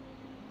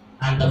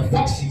 and the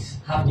foxes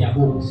have their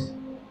holes.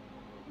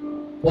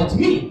 But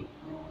me,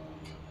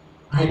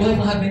 I don't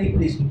even have any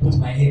place to put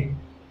my head.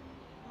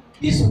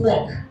 This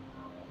work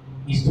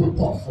is too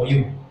tough for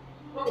you.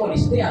 Don't worry,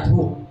 stay at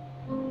home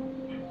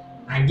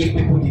and give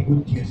people the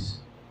good news.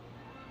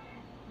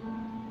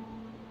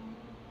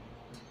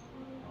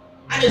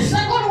 And the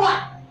second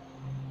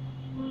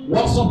one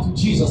walks up to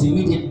Jesus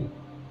immediately.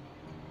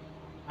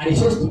 And he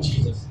says to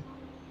Jesus,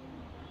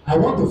 I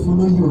want to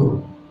follow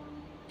you.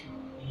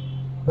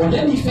 But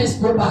let me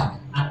first go back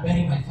and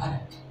bury my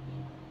father.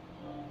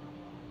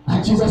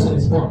 And Jesus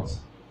responds.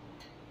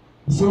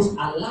 He says,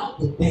 allow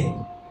the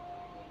dead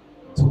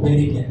to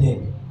bury their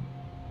dead.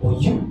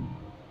 But you,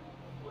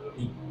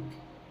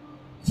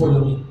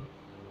 follow me.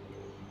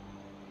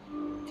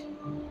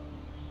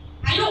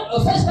 I know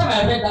the first time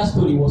I read that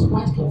story was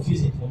quite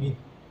confusing for me.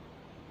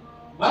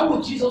 Why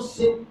would Jesus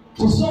say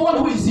to someone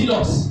who is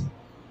zealous,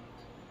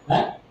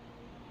 eh?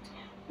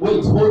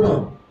 Wait, hold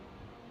on.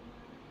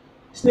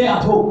 Stay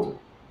at home.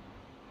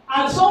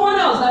 And someone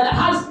else that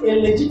has a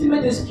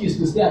legitimate excuse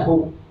to stay at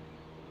home,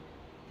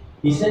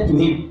 he said to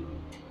him,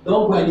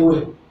 don't go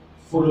anywhere,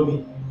 follow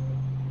me.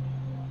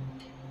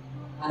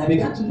 And I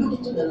began to look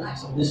into the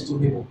lives of these two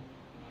people.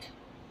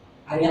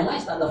 I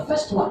realized that the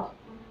first one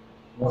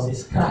was a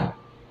scribe.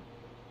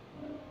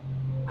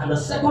 And the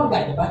second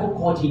guy, the Bible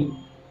called him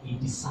a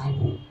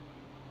disciple.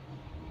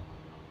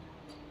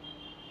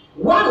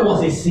 One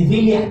was a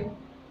civilian,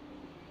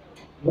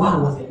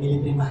 one was a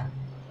military man.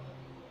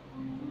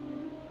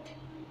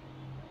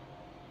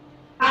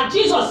 And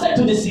Jesus said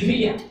to the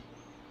civilian,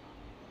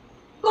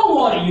 don't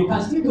worry, you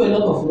can still do a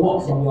lot of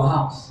work from your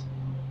house.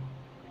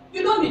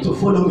 You don't need to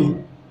follow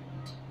me.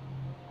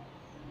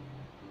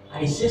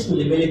 And he says to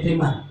the military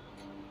man,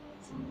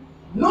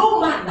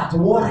 no man that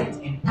warreth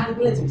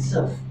entangleth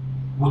himself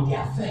with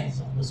the affairs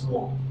of this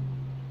world.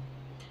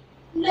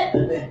 Let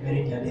the dead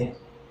bury their dead.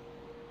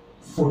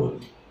 Follow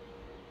me.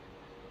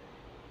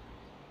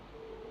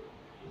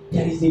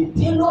 There is a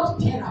tailored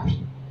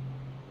therapy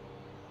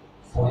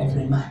for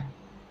every man.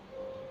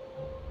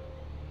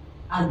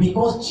 And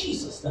because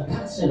Jesus, the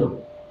counselor,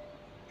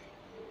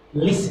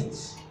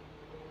 listens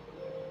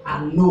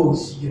and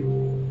knows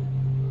you,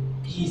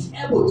 he is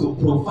able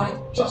to provide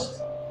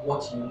just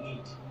what you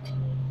need.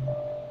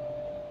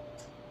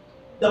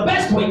 The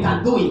best we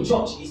can do in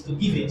church is to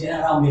give a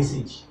general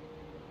message.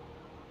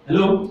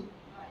 Hello?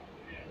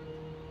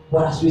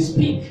 But as we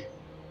speak,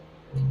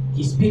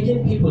 he's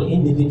speaking people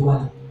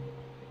individually.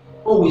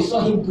 Oh, we saw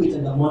him do it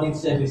in the morning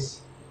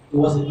service. It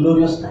was a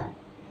glorious time.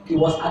 He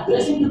was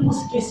addressing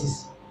people's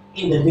cases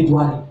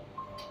individually,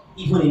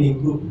 even in a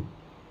group.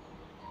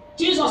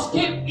 Jesus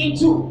came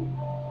into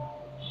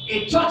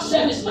a church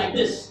service like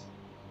this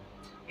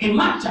in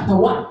Mark chapter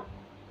 1.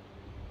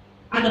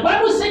 And the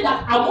Bible said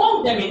that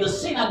among them in the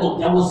synagogue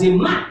there was a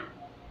man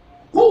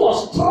who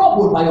was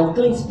troubled by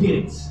unclean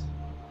spirits.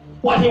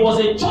 But he was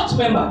a church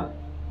member.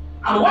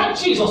 And while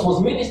Jesus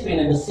was ministering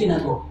in the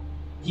synagogue,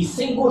 he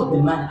singled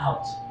the man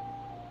out.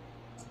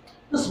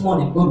 This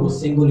morning, God will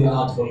single you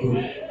out for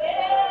good.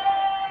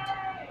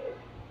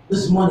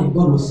 This morning,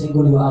 God will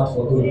single you out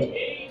for good.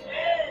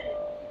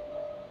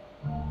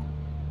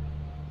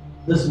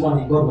 This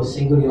morning, God will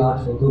single you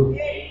out for good.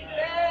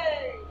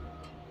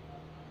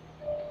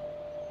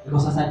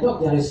 Because as I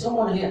talk, there is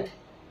someone here.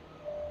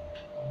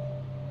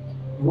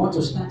 You want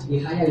to start a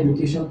higher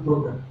education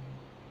program.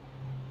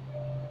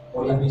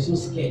 Or you have been so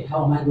scared,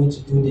 how am I going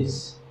to do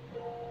this?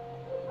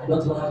 I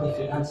don't even have the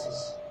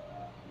finances.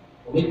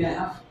 Or maybe I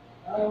have.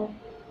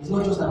 It's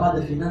not just about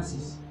the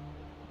finances.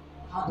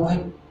 How do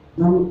I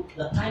do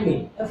the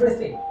timing?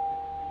 Everything.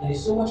 There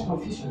is so much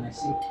confusion I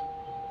see.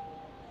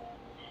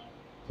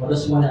 For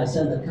this morning, I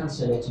send the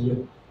counselor to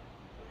you.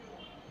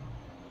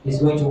 He's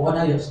going to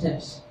order your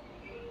steps.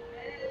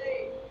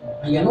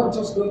 And you're not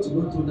just going to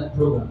go through that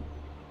program.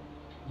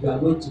 You are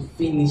going to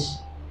finish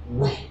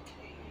well.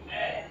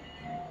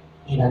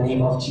 In the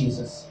name of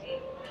Jesus.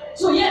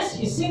 So yes,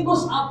 he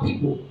singles out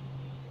people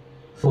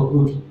for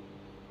good.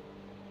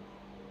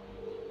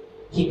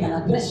 He can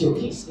address your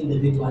case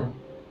individually.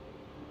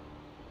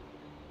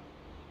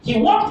 He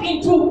walked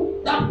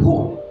into that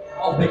pool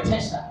of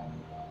Bethesda.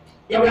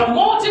 There were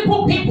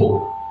multiple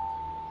people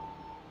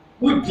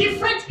with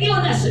different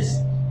illnesses,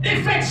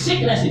 different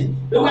sicknesses.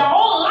 They were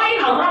all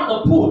lying around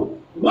the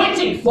pool,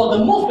 waiting for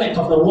the movement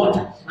of the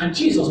water. And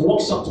Jesus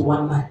walks up to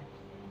one man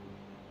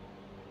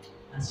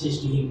and says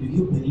to him, do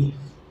you believe?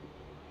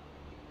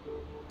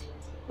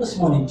 This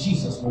morning,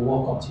 Jesus will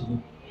walk up to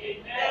you.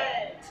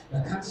 Amen.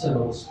 The counselor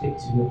will speak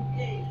to you.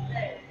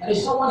 Amen. There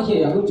is someone here,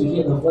 you're going to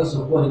hear the voice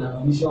of God in an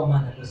unusual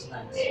manner this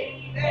night.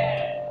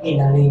 Amen. In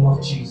the name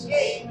of Jesus.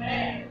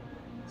 Amen.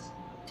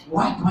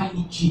 Why do I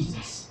need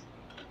Jesus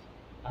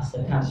as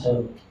the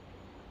counselor?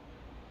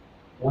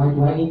 Why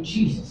do I need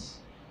Jesus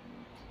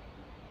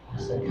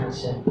as the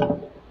counselor?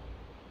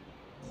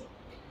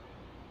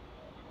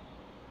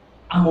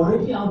 I'm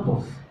already out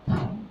of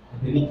time, I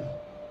believe.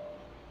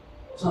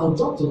 So I'll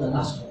jump to the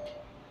last one.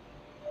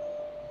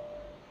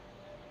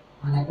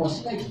 And I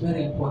consider it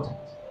very important.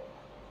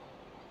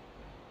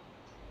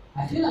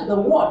 I feel like the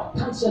word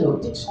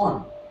counselor takes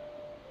on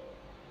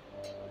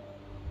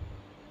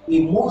a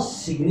more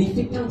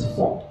significant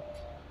form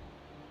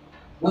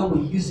when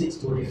we use it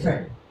to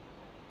refer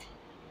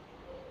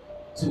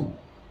to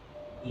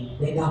a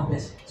legal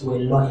person, to a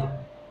lawyer.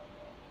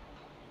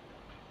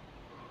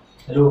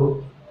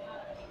 Hello?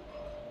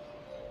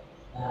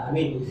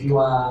 If you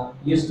are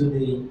used to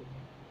the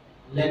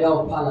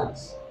legal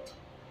parlance,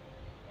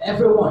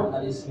 everyone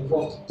that is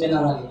involved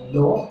generally in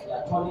law,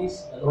 the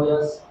attorneys, the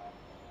lawyers,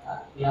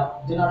 they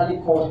are generally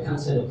called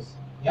counselors.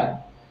 Yeah?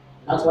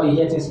 That's why you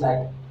hear things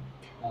like,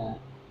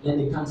 let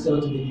the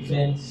counsel to the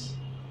defense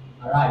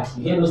arise.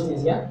 You hear those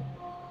things, yeah?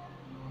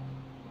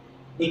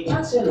 A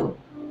counselor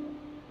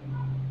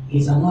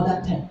is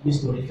another term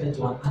used to refer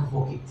to an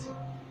advocate,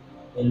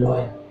 a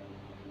lawyer.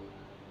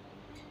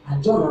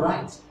 And John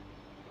writes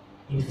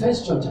in 1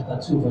 John chapter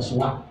 2, verse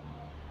 1,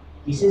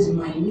 he says,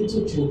 my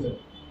little children,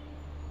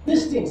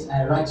 these things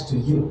I write to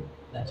you,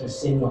 that you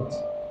sin not.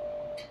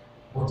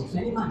 But if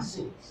any man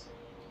sins,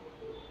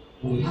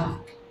 we have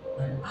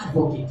an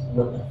advocate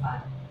with the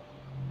Father,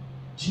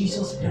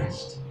 Jesus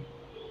Christ,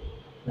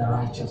 the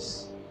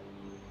righteous.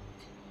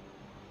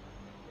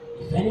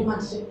 If any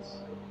man sins,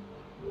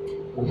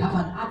 we have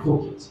an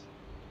advocate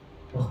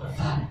with the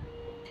Father,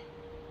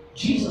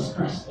 Jesus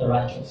Christ, the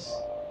righteous.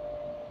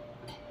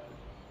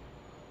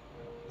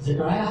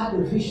 Zechariah had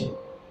a vision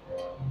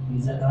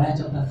in Zechariah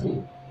chapter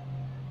 3,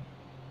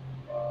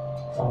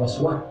 from verse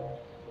 1.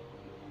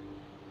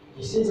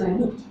 He says, I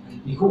looked,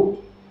 and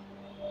behold,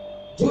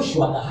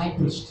 Joshua the high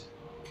priest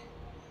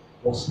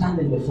was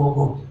standing before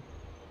God.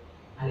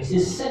 And he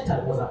says,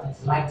 Satan was at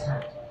his right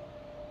hand,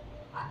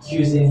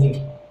 accusing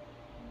him.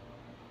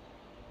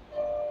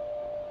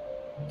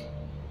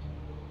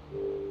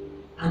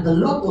 And the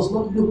Lord does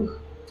not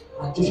look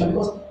at Joshua,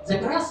 because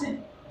Zechariah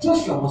said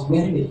Joshua was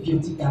wearing a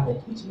filthy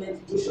garment, which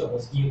meant Joshua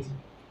was guilty.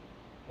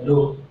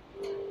 Hello?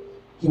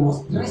 He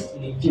was dressed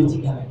in a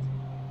filthy garment.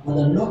 But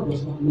the Lord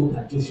does not look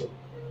at Joshua.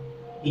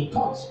 He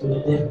turns to the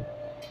devil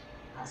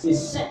and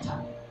says,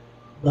 Satan,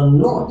 the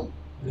Lord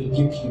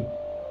rebuke you.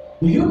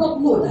 Do you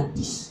not know that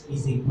this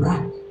is a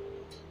brand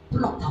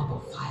plucked out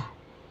of fire?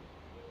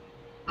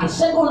 And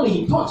secondly,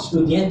 he turns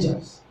to the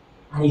angels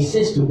and he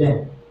says to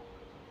them,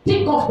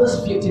 take off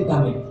this filthy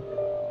garment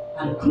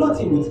and clothe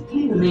him with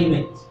clean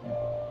raiment.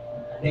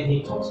 And then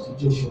he turns to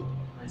Joshua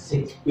and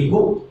says,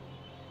 behold,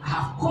 I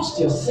have caused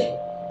your sin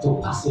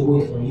to pass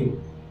away from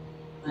you,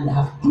 and I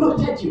have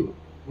clothed you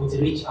with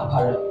rich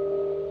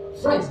apparel.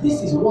 Friends,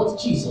 this is what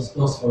Jesus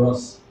does for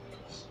us.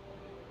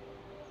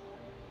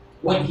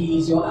 When he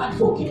is your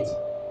advocate,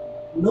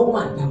 no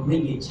man can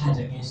bring a charge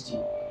against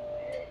you.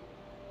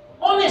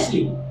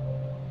 Honestly,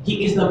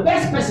 he is the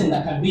best person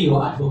that can be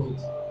your advocate.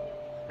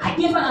 I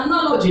gave an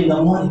analogy in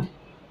the morning.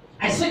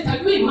 I said,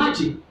 can you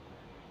imagine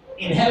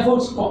in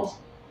heaven's court,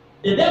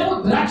 the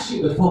devil drags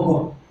you before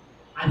God,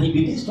 and he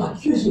begins to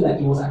accuse you like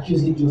he was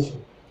accusing Joshua.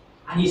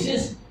 And he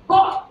says,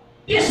 God,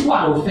 this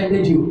one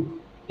offended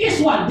you. This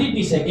one did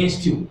this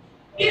against you.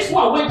 This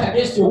one went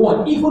against your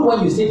word, even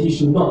when you said he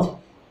should not.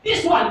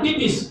 This one did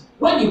this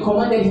when you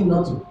commanded him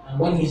not to. And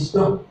when he's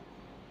done,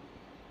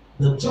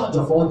 the judge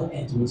of all the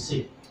earth will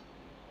say,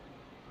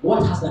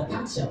 what has the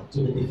counsel to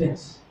the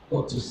defense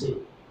got to say?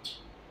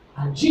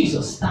 And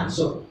Jesus stands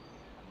up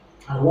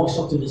and walks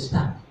up to the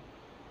stand.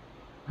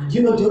 And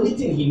you know, the only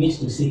thing he needs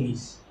to say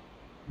is,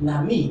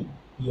 now me,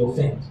 he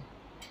offended.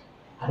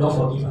 I don't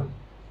forgive him.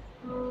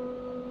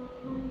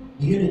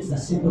 Do you know it's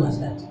as simple as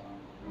that?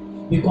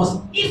 Because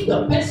if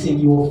the person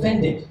you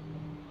offended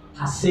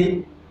has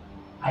said,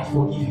 I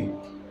forgive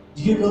you,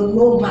 do you know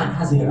no man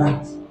has a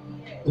right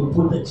to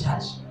put the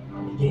charge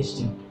against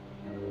you.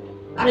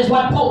 That is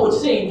why Paul would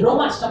say in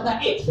Romans chapter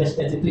 8, verse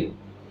 33,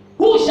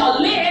 who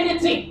shall lay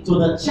anything to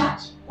the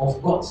charge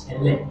of God's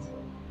elect?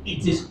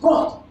 It is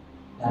God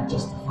that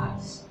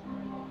justifies.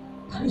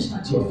 Can you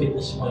stand to your feet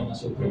this morning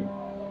as we pray?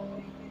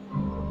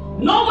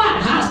 No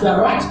man has the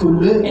right to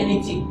lay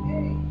anything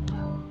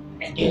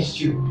against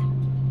you,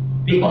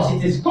 because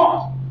it is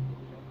God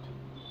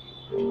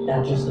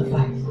that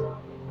justifies.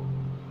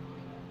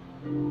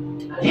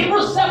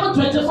 Hebrews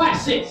 7:25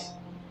 says,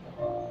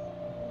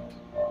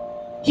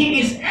 He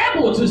is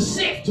able to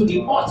save to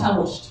the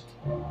uttermost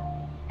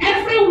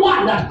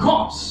everyone that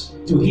comes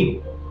to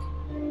Him,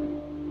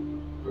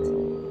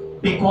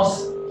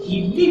 because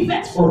He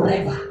liveth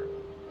forever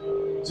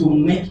to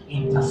make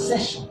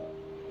intercession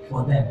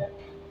for them.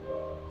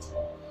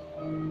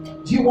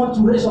 Do you want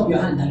to raise up your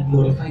hand and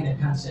glorify the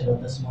Counsellor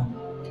this morning?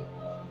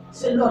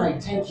 Say, Lord, I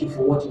thank you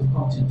for what you've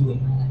come to do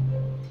in my life.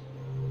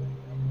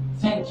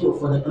 Thank you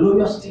for the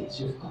glorious things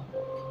you've come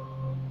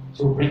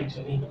to bring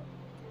to me.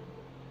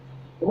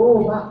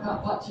 Oh,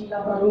 Makapati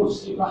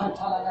Labradoski,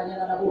 Bahantala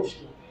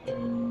Gayanaboski.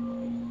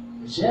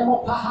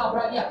 Zemo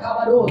Pahabradia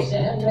Kabados,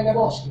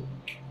 Hendregaboski.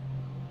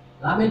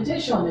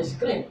 Lamentation is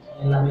claimed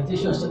in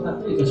Lamentation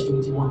chapter 3, verse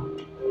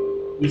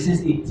 21. It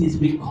says, it is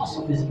because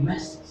of His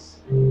mercies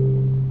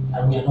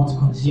that we are not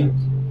consumed.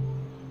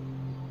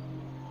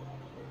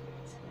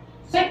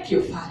 Thank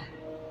you, Father,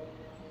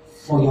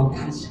 for your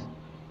counsel.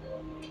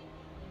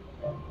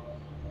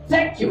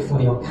 Thank you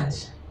for your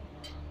counsel.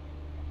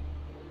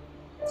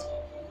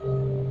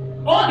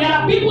 Oh, there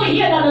are people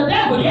here that the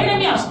devil, the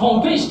enemy, has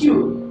convinced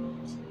you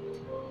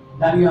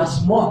that you are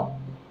small,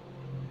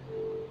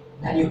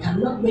 that you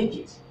cannot make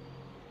it,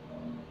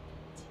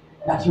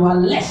 that you are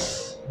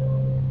less,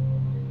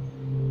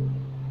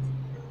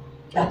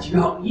 that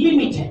you are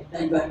limited,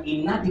 that you are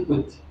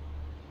inadequate.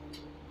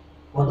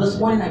 But this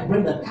morning I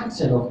bring the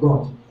counsel of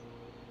God.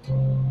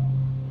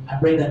 I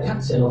bring the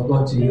counsel of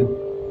God to you.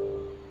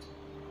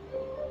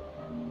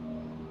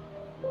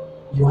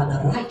 You are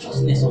the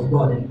righteousness of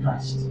God in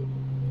Christ.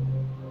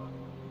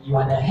 You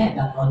are the head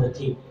and not the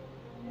tail.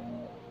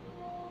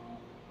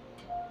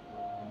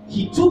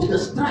 He took the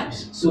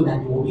stripes so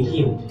that you will be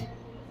healed.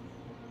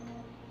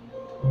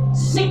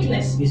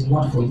 Sickness is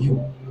not for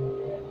you.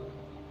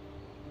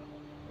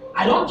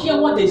 I don't care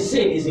what they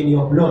say is in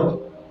your blood.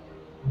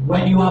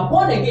 When you are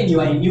born again, you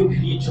are a new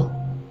creature.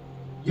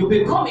 You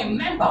become a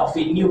member of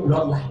a new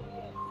bloodline.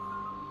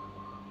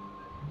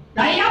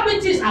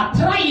 Diabetes,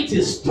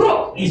 arthritis,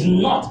 stroke is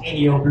not in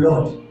your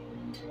blood.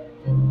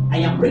 I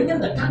am bringing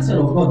the counsel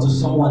of God to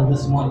someone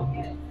this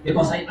morning,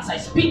 because as I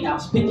speak, I'm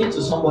speaking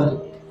to somebody.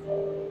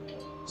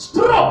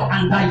 Stroke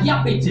and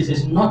diabetes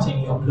is not in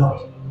your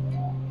blood.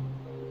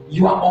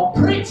 You are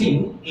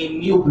operating a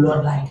new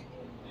bloodline.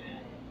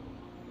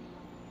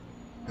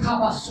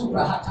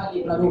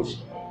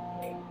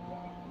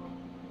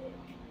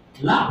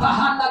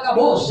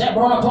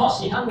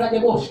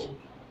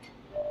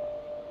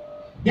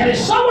 There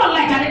is someone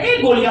like an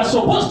eagle. You are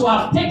supposed to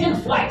have taken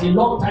flight a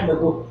long time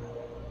ago,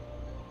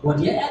 but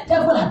the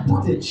devil had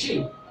put a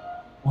chain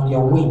on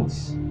your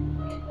wings.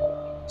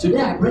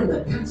 Today I bring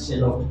the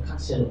counsel of the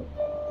counselor.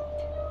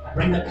 I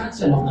bring the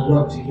counsel of the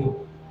Lord to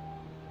you.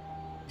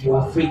 You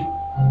are free.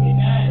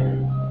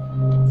 Amen.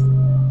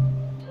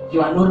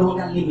 You are no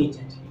longer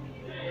limited.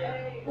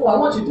 Oh, I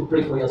want you to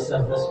pray for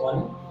yourself this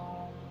morning.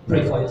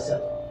 Pray for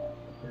yourself.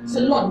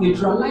 Say, Lord,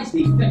 neutralize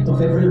the effect of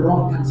every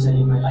wrong counsel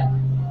in my life.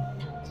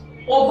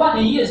 Over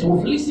the years,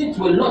 we've listened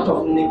to a lot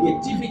of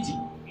negativity,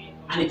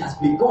 and it has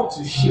begun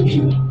to shape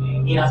you.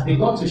 It has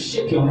begun to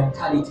shape your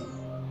mentality.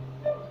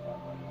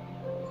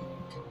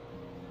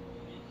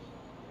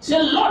 Say,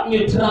 Lord,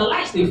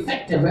 neutralize the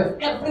effect of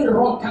every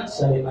wrong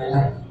counsel in my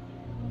life.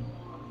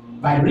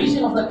 By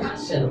reason of the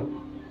counsel,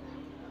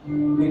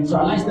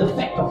 neutralize the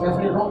effect of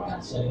every wrong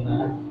counsel in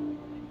my life.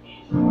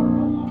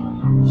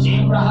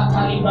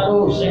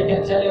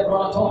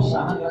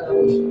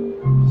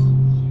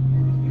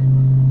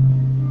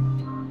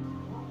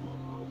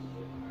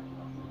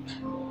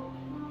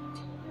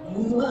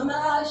 You are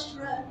my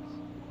strength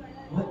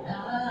when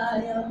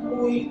I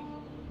am weak.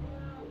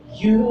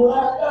 You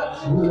are the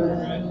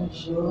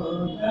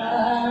treasure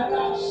that I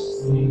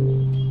seek.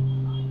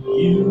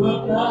 You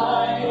are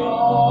my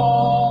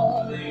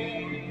all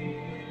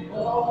in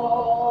all.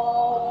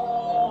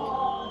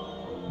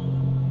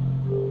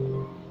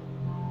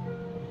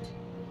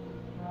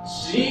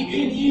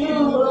 Seeking you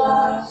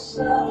are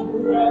some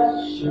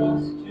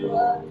precious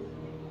joy.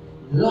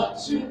 Lord,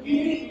 to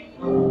give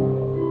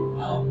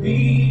I'll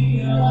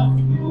be a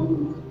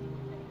fool.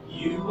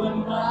 You are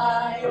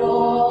my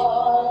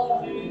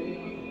all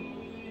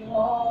in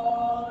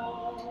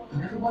all. Can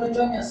everybody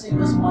join me and sing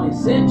this morning?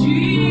 Say,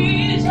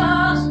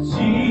 Jesus, Jesus,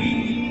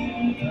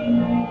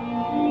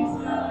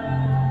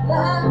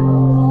 Lamb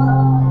of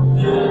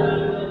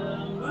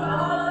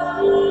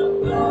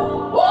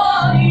God.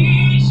 What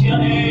is your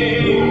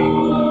name?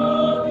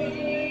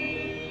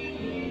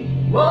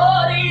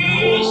 What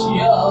is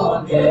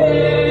your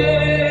name?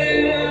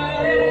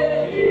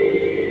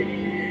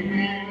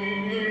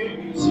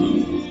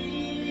 Jesus.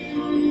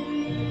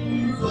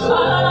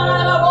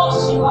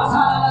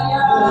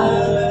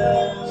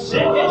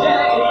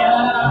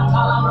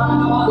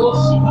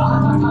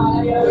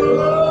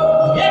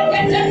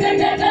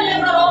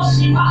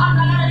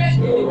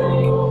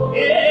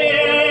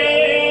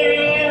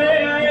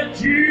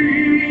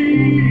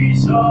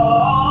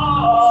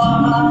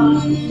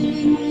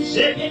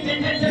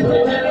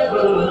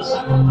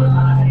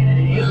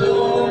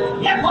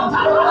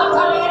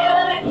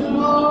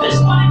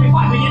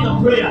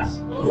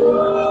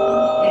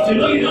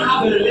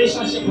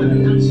 relationship with the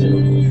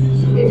counselor,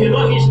 if you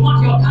know he's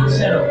not your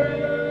counselor,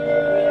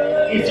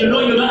 if you know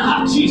you don't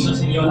have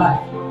Jesus in your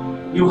life,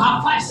 you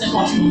have 5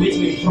 seconds to meet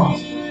me in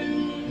front.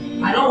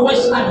 I don't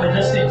waste time with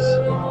these things.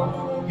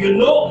 You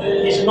know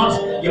he's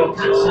not your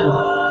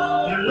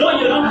counselor. You know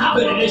you don't have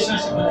a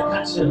relationship with the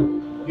counselor.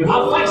 You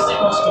have 5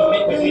 seconds to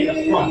meet with me in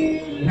the front.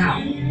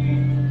 Now,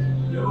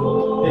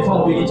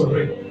 before we begin to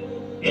pray.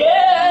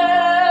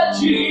 Yeah,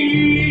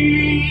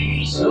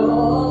 Jesus.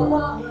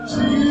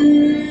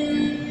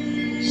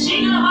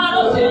 Sing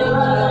about the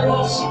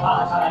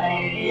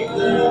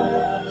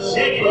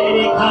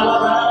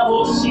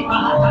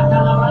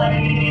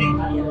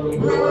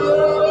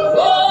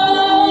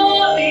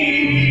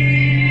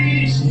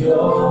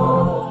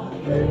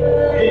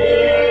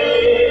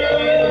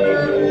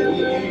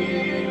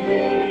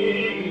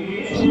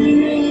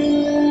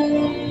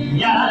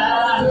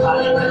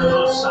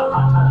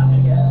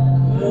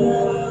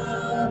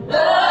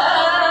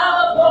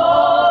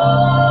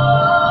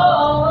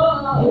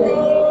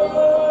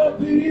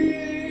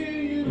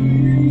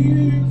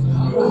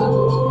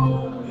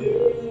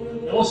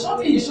There was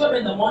something he showed me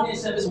in the morning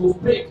service. We'll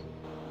break,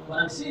 but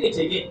I'm seeing it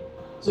again.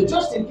 So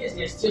just in case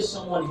there's still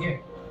someone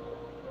here,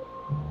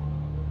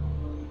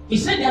 he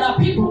said there are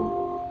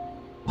people,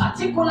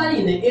 particularly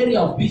in the area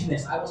of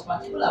business. I was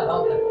particular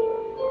about that.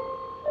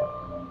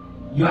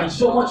 You are in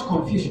so much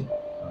confusion.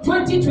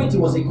 2020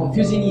 was a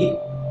confusing year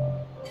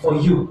for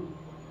you.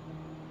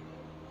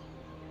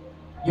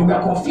 You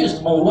were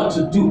confused on what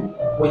to do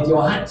with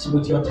your hands,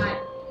 with your time.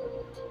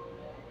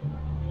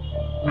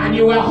 And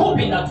you were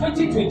hoping that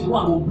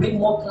 2021 will bring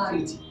more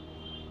clarity.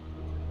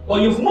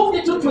 But you've moved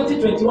into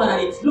 2021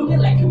 and it's looking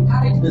like you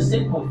carried the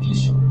same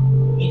confusion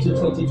into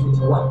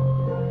 2021.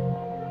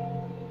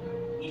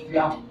 If you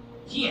are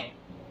here,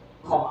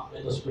 come out,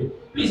 let us pray.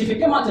 Please, if you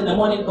came out in the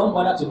morning, don't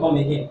bother to come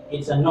again.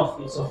 It's enough,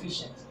 it's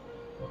sufficient.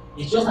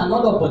 It's just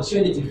another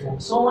opportunity for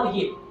someone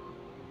here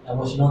that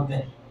was not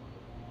there.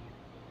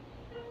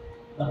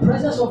 The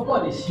presence of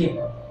God is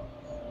here.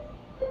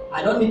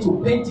 I don't need to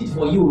paint it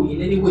for you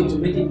in any way to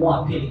make it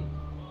more appealing.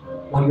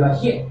 When you are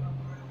here,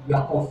 you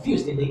are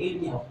confused in the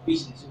area of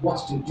business,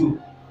 what to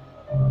do.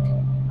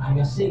 And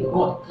you're saying,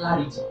 God,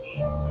 clarity.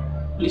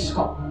 Please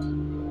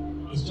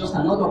come. It's just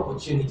another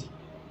opportunity.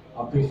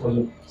 I'll pray for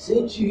you.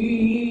 Say,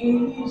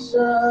 Jesus,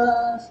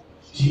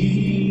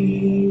 Jesus,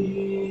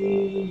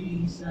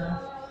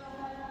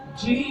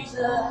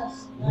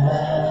 Jesus,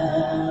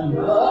 Lamb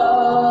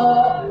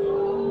of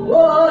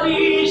what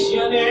is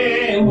your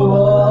name?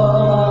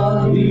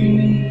 What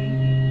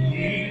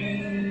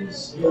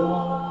is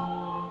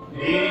your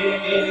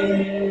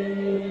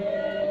name?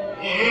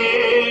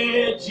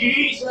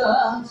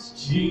 Jesus,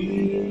 Jesus.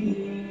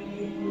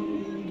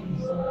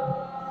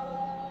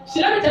 See,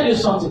 let me tell you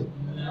something.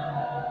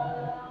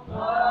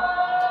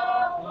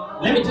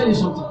 Let me tell you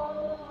something.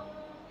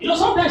 You know,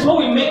 sometimes when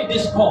we make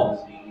this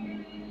call,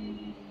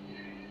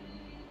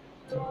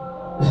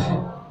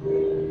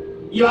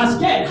 you are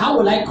scared. How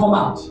will I come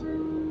out?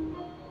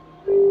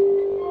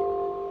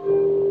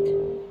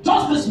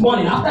 Just this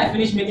morning, after I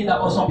finished making that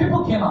call, some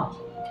people came out.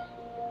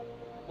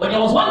 But there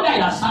was one guy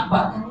that sat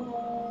back.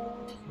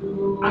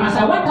 And as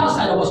I went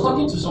outside, I was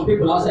talking to some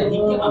people outside. He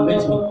came and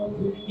met me.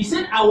 He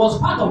said, I was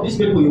part of these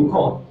people you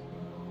called,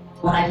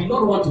 but I did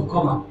not want to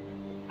come out.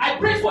 I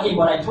prayed for him,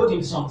 but I told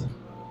him something.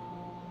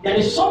 There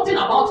is something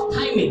about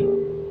timing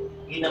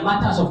in the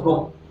matters of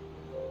God.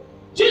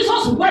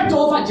 Jesus wept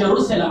over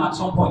Jerusalem at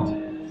some point.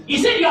 He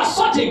said, you are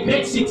such a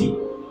great city,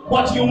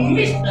 but you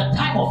missed the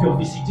time of your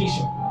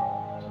visitation.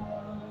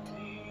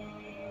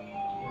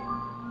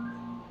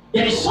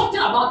 There is something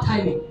about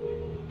timing.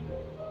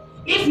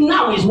 If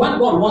now is when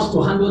God wants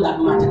to handle that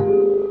matter,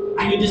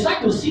 and you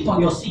decide to sit on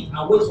your seat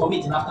and wait for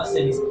me till after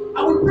service,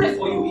 I will pray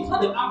for you. It's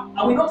not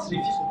I will not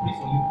refuse to pray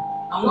for you.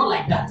 I'm not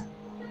like that.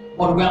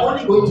 But we are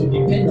only going to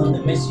depend on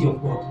the mercy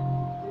of God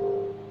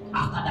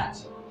after that.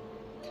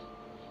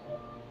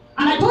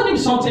 And I told him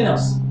something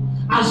else.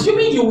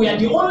 Assuming you were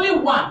the only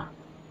one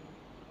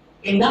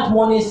in that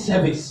morning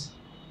service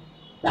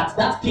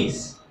that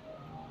case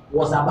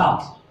was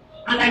about,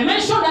 and I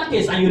mentioned that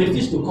case and you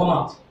refused to come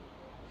out,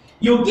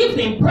 you give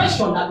the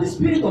impression that the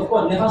Spirit of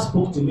God never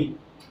spoke to me.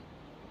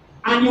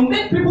 And you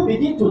make people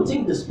begin to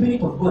think the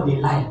Spirit of God a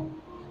liar.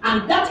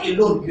 And that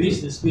alone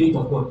grieves the Spirit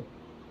of God.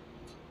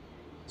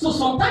 So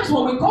sometimes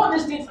when we call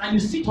these things and you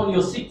sit on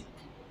your seat,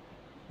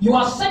 you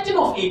are setting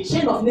off a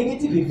chain of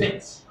negative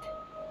events.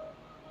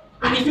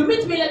 And if you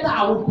meet me later,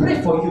 I will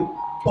pray for you.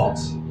 But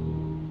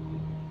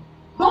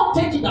don't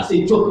take it as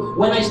a joke.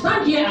 When I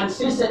stand here and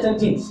say certain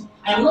things,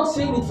 I am not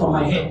saying it from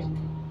my head.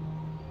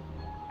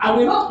 I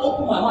will not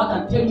open my mouth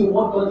and tell you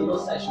what God did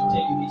not say I should tell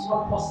you. It's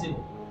not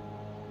possible.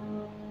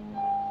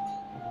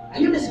 Are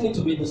you listening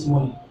to me this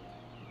morning?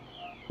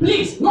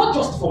 Please, not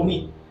just for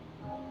me.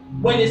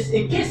 When a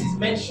case is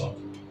mentioned,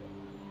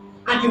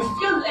 and you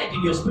feel led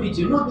in your spirit,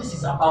 you know this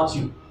is about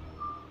you.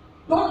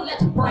 Don't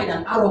let pride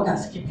and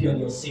arrogance keep you on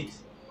your seat.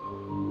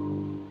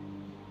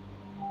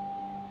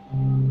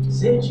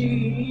 Say,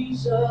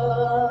 Jesus,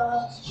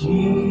 Jesus,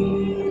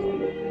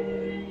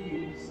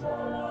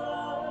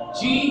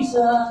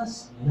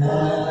 Jesus,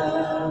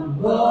 Lamb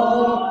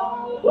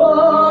of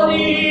God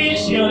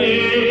is your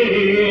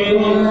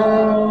name.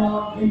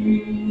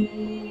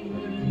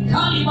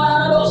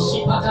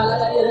 Kalimarosi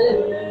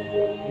patalagare.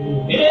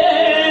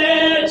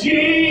 Yeah,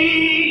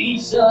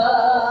 Jesus,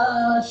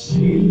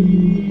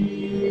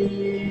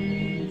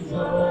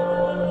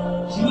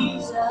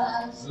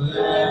 Jesus,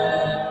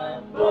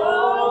 Lamb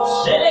of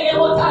Selege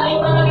botali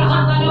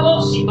pranaga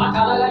bosi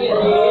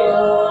patalagare.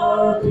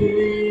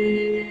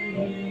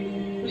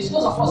 Please,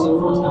 those of us in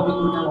front, can we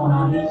go down on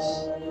our knees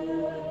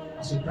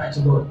as we cry to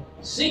God?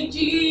 Sing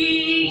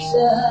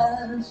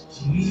Jesus,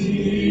 Jesus.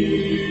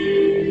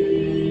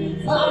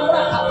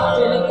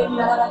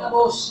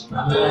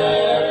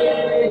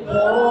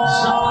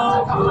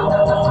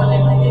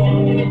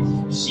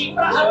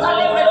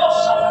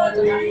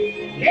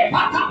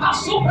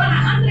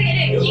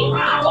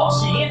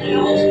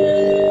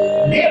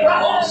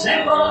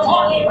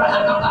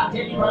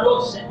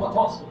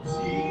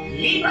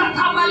 Libra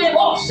Kamale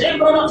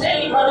sembrano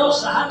te libra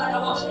rossa, Hanna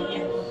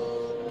Gavoschi.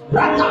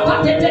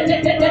 Rakapate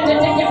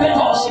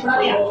petosi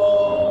bradia.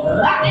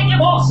 Radege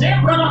bo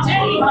sembrano te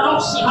libra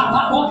rossi,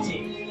 Hapapote.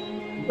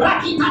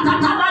 Braki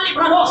tatata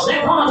libra rossa,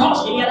 sembrano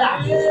toski da.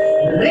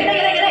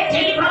 Rede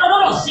che libra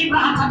rossi,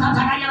 Brahatata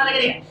Gayana.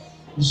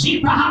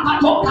 Zibra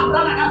Hapato,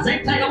 Cabrana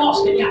Gazetta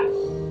Gavoschi.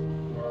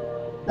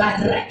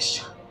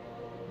 Direction.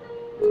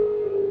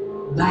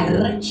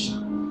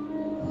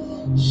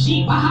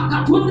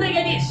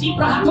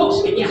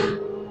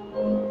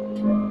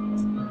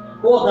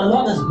 Oh, the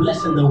Lord is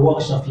blessing the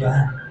works of your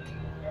hand.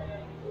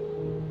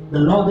 The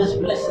Lord is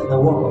blessing the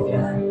work of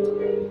your hand.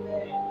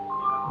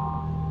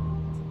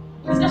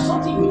 Is there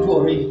something you do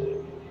already?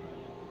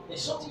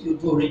 There's something you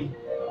do already.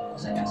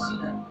 Because I can see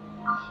that.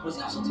 Does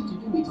it have something to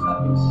do with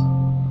fabrics?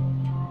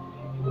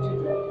 What do you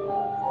do?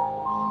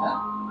 Huh?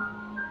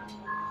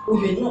 Oh,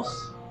 you're a nurse.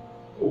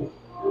 Oh,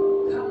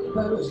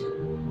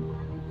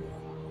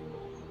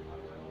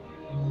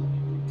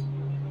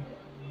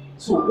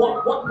 so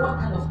what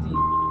kind of thing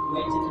were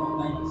you taking on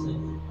by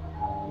yourself?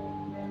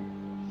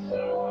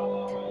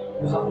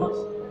 You have not.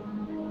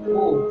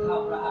 Oh,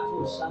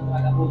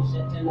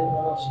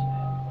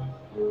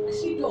 I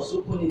see doors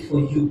opening for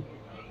you.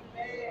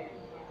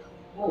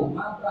 Oh,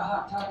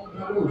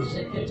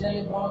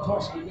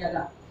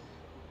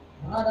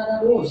 I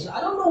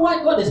don't know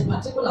why God is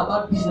particular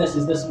about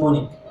businesses this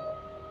morning.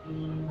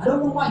 I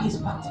don't know why He's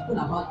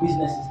particular about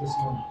businesses this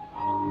morning.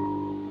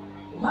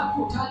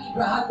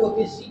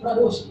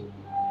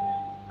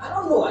 I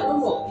don't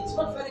know. It's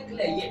not very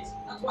clear yet.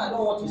 That's why I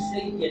don't want to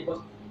say it yet. But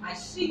I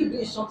see you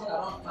doing something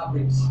around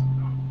fabrics.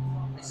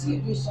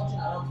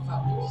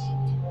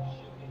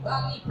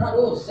 Bali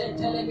Prados,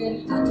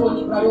 Centeleberi,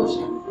 Tatoli Prados,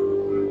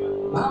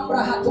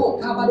 Mambra Hato,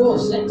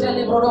 Cabados,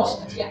 Centelebrodos,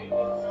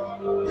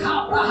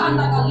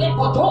 Cabrahana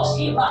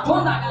Galepotoski,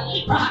 Batona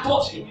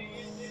Galipratoski,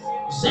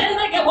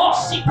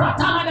 Zenegabossi,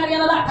 Pratana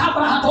Gariana,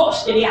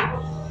 Cabrahatoski.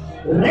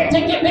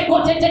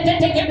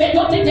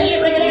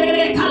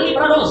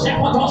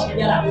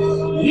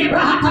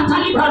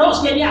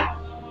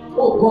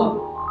 Oh God.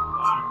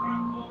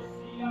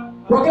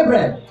 Bro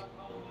Gabriel,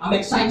 I'm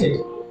excited.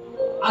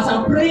 As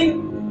I'm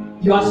praying,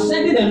 you are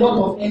sending a lot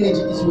of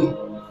energy this way.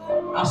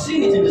 I'm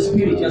seeing it in the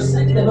spirit. You are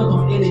sending a lot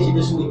of energy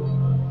this way.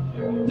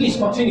 Please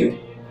continue.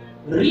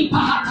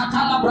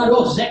 Rapatala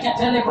brado zeke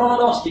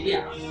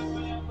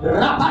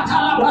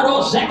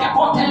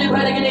potele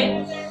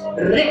bregede.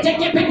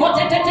 Reteke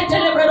pekote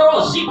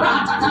telebredo zibra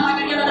hatatala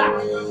ganyada.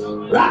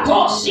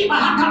 Rato siba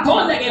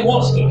hakatonde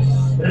gewoski.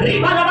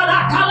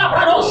 Ribada kala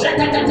brado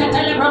zeke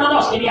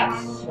telebredo dia.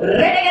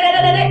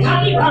 Redegede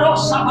kalibrado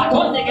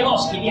sapatonde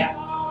gewoski dia.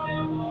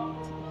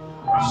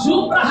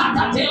 Zubra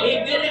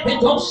hatatele bere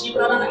pedosi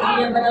brada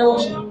kalianda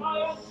gewoski.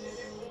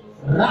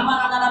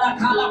 Ramana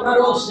kala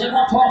brado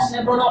semotos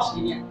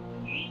nebrodoski dia.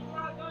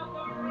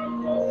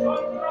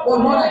 Oh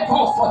Lord, I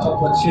call forth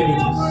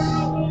opportunities.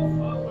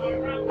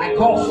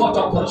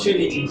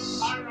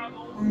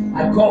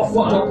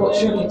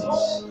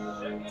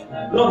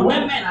 Lord,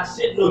 when men have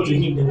said no to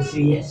Him, they will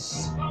say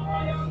yes.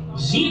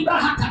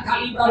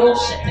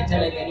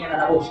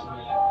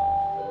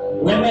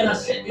 When men have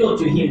said no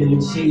to Him, they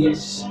will say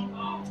yes.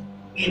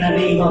 In the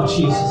name of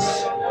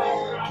Jesus.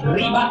 I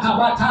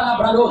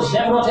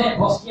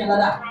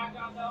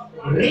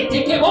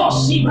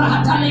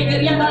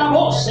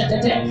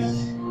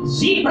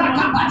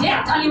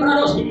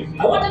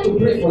wanted to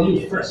pray for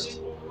you first.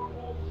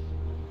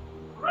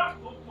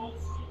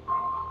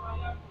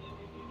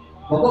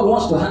 But God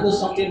wants to handle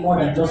something more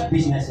than just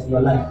business in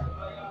your life.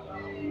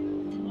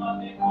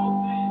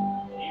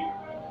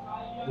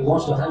 He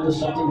wants to handle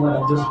something more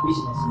than just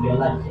business in your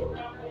life.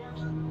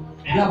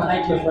 You have an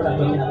idea of what I'm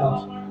talking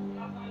about.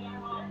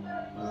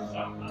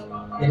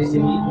 There is a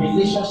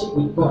relationship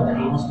with God that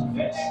He wants to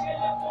fix.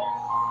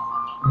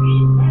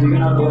 Do you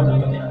not know what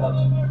I'm talking about?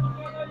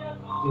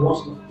 He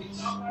wants to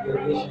fix your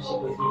relationship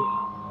with Him.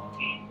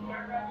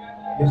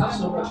 You have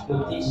so much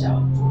potential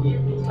to be a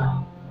great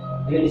man.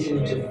 Are you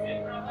listening to me?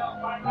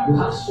 You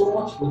have so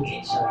much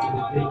potential to be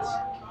great.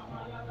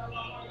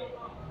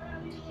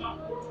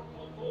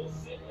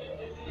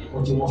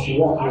 but you must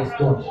walk with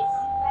God.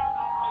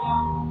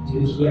 Do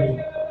you hear me?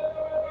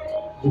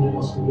 You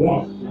must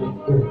walk with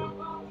God.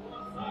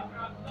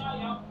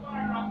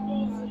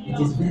 It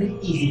is very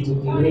easy to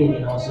derail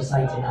in our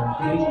society now,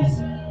 very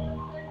easy.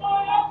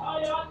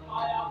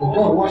 But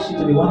God wants you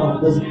to be one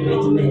of those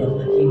great men of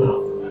the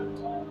kingdom.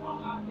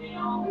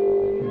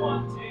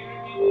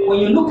 When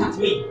you look at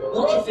me,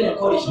 don't you feel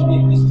encouraged to be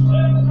a Christian?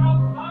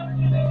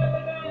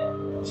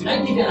 Should I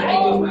give you an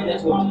idea of my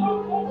network?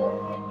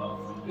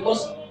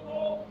 Because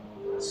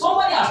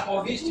somebody has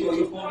convinced you, or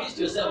you've convinced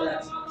yourself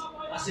that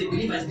as a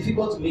believer it's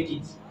difficult to make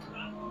it.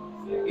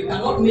 You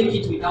cannot make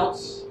it without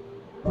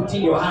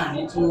putting your hand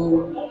into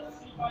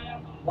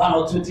one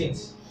or two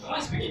things. Am I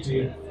speaking to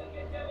you?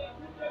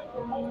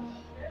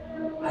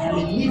 I am a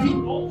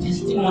living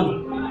testimony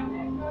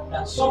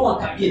that someone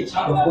can be a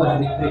child of God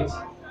and be great.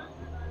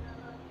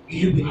 Do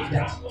you believe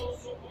that?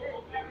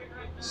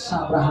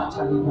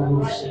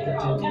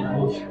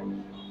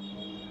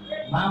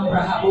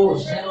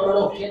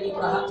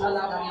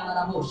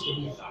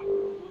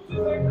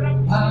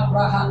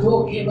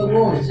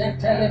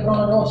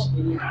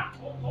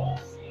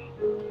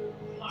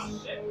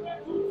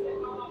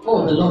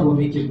 Oh, the Lord will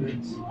make you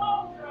great.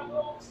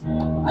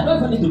 I don't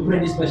even need to pray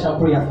this special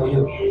prayer for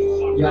you.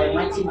 You are a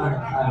mighty man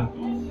of valor.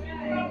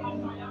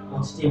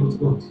 But stay with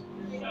God.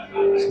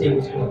 Stay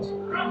with God.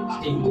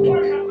 Stay with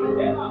God.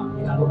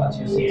 You can go back to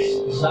your seats.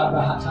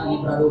 Zabra hatali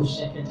brado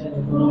sheketele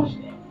bronosh.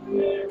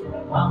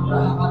 Mambra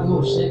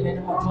habado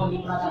sheketele motoli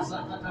brada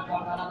zakata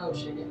kabrado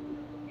sheke.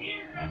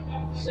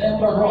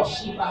 Zembra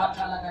roshi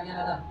bahatala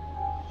ganyada.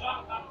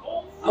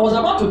 I was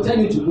about to tell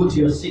you to go to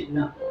your seat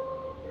now.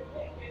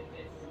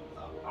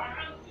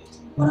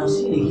 But I'm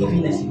seeing a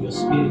heaviness in your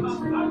spirit.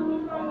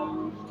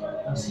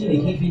 I'm seeing a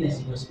heaviness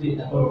in your spirit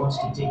that God wants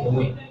to take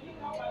away.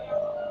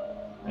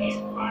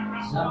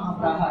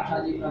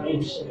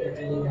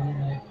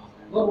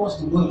 God wants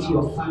to go into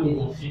your family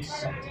and fix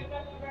something.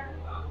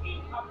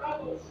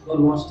 God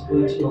wants to go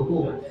into your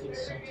home and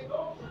fix something.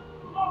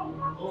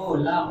 Oh,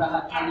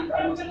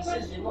 he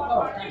says the number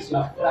of times you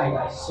have cried,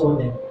 I saw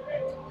them.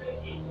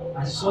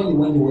 I saw you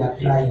when you were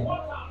crying.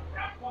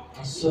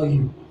 I saw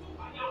you.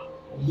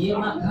 He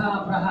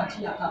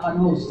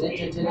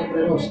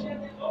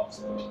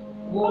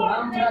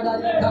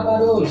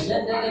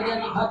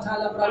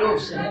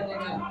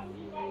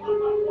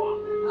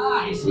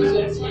says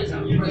your tears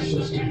are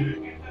precious to him.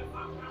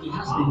 He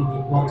has them in a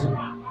bottle.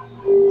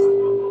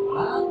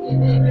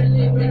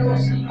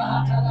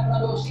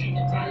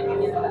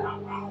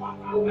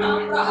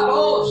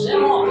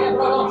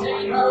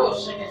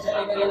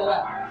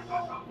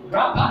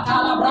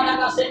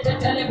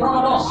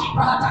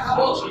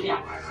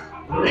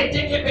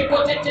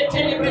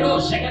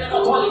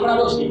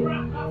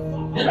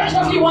 The rest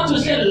of you want to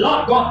say,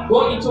 Lord God,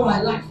 go into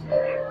my life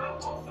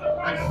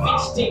and fix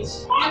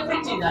things,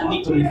 everything that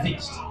needs to be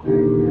fixed.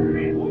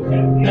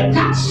 The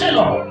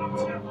counselor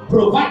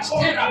provides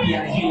therapy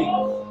and healing.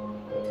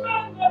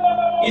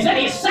 He said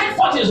he sent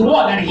forth his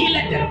word and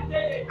healed them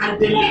and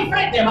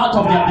delivered them out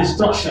of their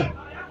destruction.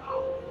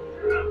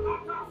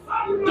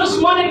 This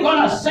morning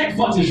God has sent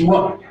forth his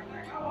word.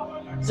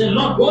 He said,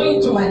 Lord, go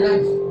into my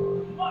life.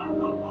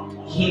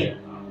 Heal,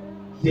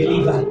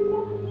 deliver,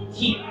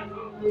 heal,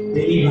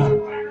 deliver.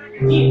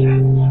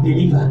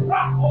 Deliver.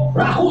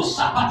 Rahu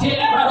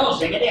sapatele brado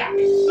segedea.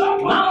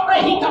 Mambre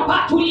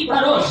hikapatuli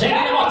brado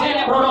segede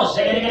motele brado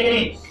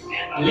segede.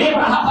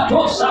 Lebra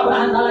hapato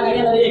sabranda la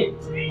gariana.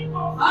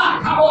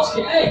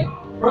 Kaboski, hey,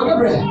 Roger.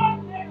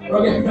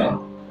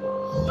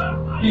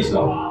 Please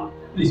go.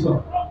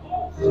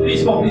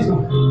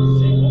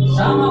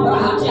 Sama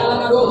brahati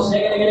alagado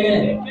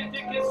segede.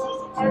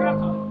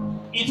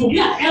 It will be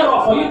an error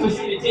for you to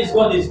see the things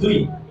God is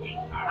doing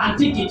and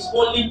think it's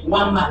only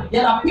one man.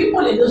 There are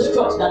people in this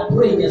church that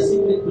pray in their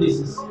secret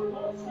places.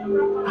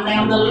 And I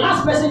am the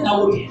last person that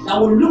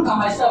will look at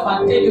myself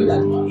and tell you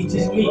that it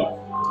is me.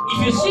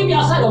 If you see me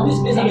outside of this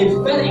place, I'm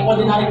a very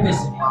ordinary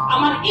person.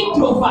 I'm an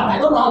introvert. I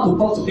don't know how to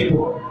talk to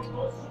people.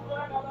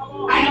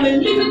 I am a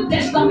living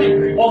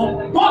testament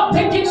of God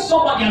taking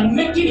somebody and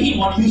making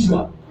him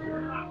unusual.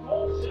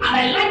 And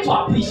I like to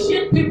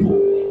appreciate people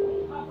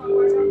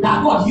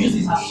that God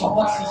uses as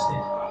support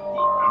system.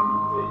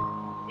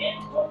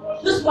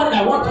 This morning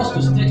I want us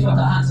to stretch forth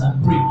our hands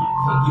and pray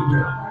for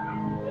Gabriel.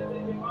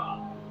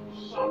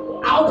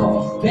 Out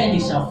of his belly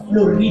shall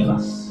flow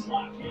rivers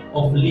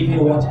of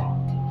living water.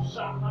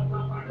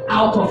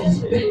 Out of his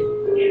belly.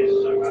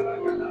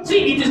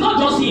 See, it is not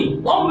just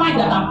him. Don't mind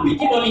that I'm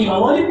picking only him.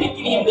 I'm only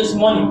picking him this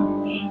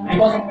morning.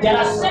 Because there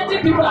are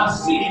certain people I've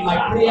seen in my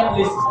prayer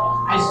places.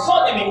 I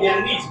saw them in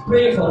their needs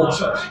praying for the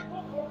church.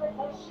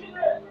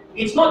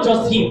 It's not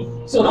just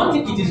him. So don't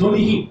think it is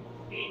only him.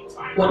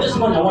 But this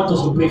morning I want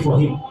us to pray for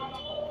him.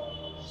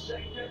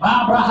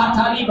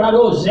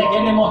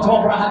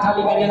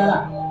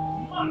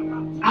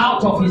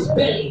 Out of his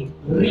belly,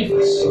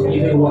 rivers of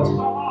living water.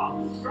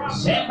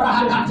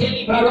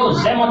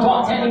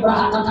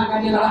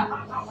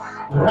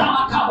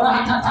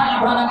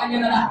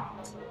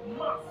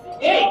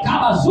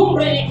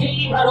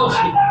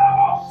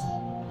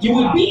 You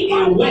will be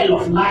a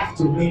well of life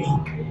to many.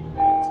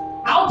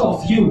 Out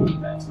of you,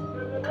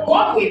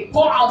 God will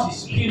pour out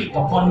His Spirit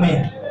upon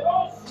men.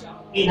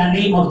 In the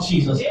name of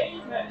Jesus.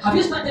 Have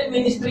you started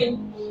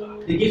ministering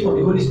the gift of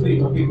the Holy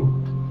Spirit on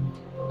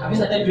people? Have you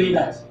started doing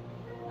that?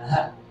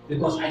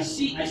 Because I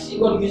see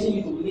God using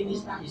you to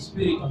minister His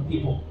Spirit on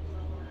people.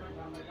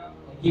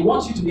 He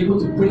wants you to be able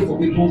to pray for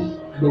people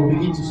and they will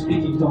begin to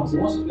speak in tongues. He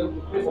wants you to be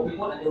able to pray for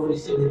people and they will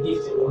receive the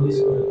gift of the Holy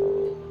Spirit.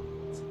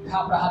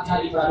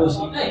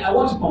 Hey, I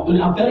want to conclude.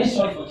 I'm very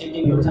sorry for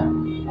taking your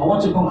time. I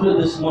want to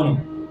conclude this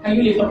morning. Can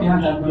you lift up your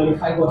hand and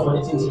glorify God for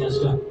the things He has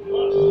done?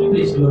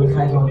 Please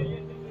glorify God.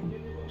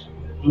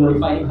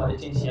 Glorify Him for the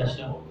things He has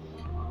done.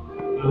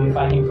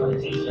 Glorify Him for the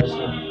things He has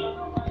done.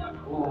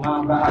 Oh,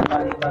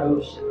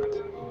 man,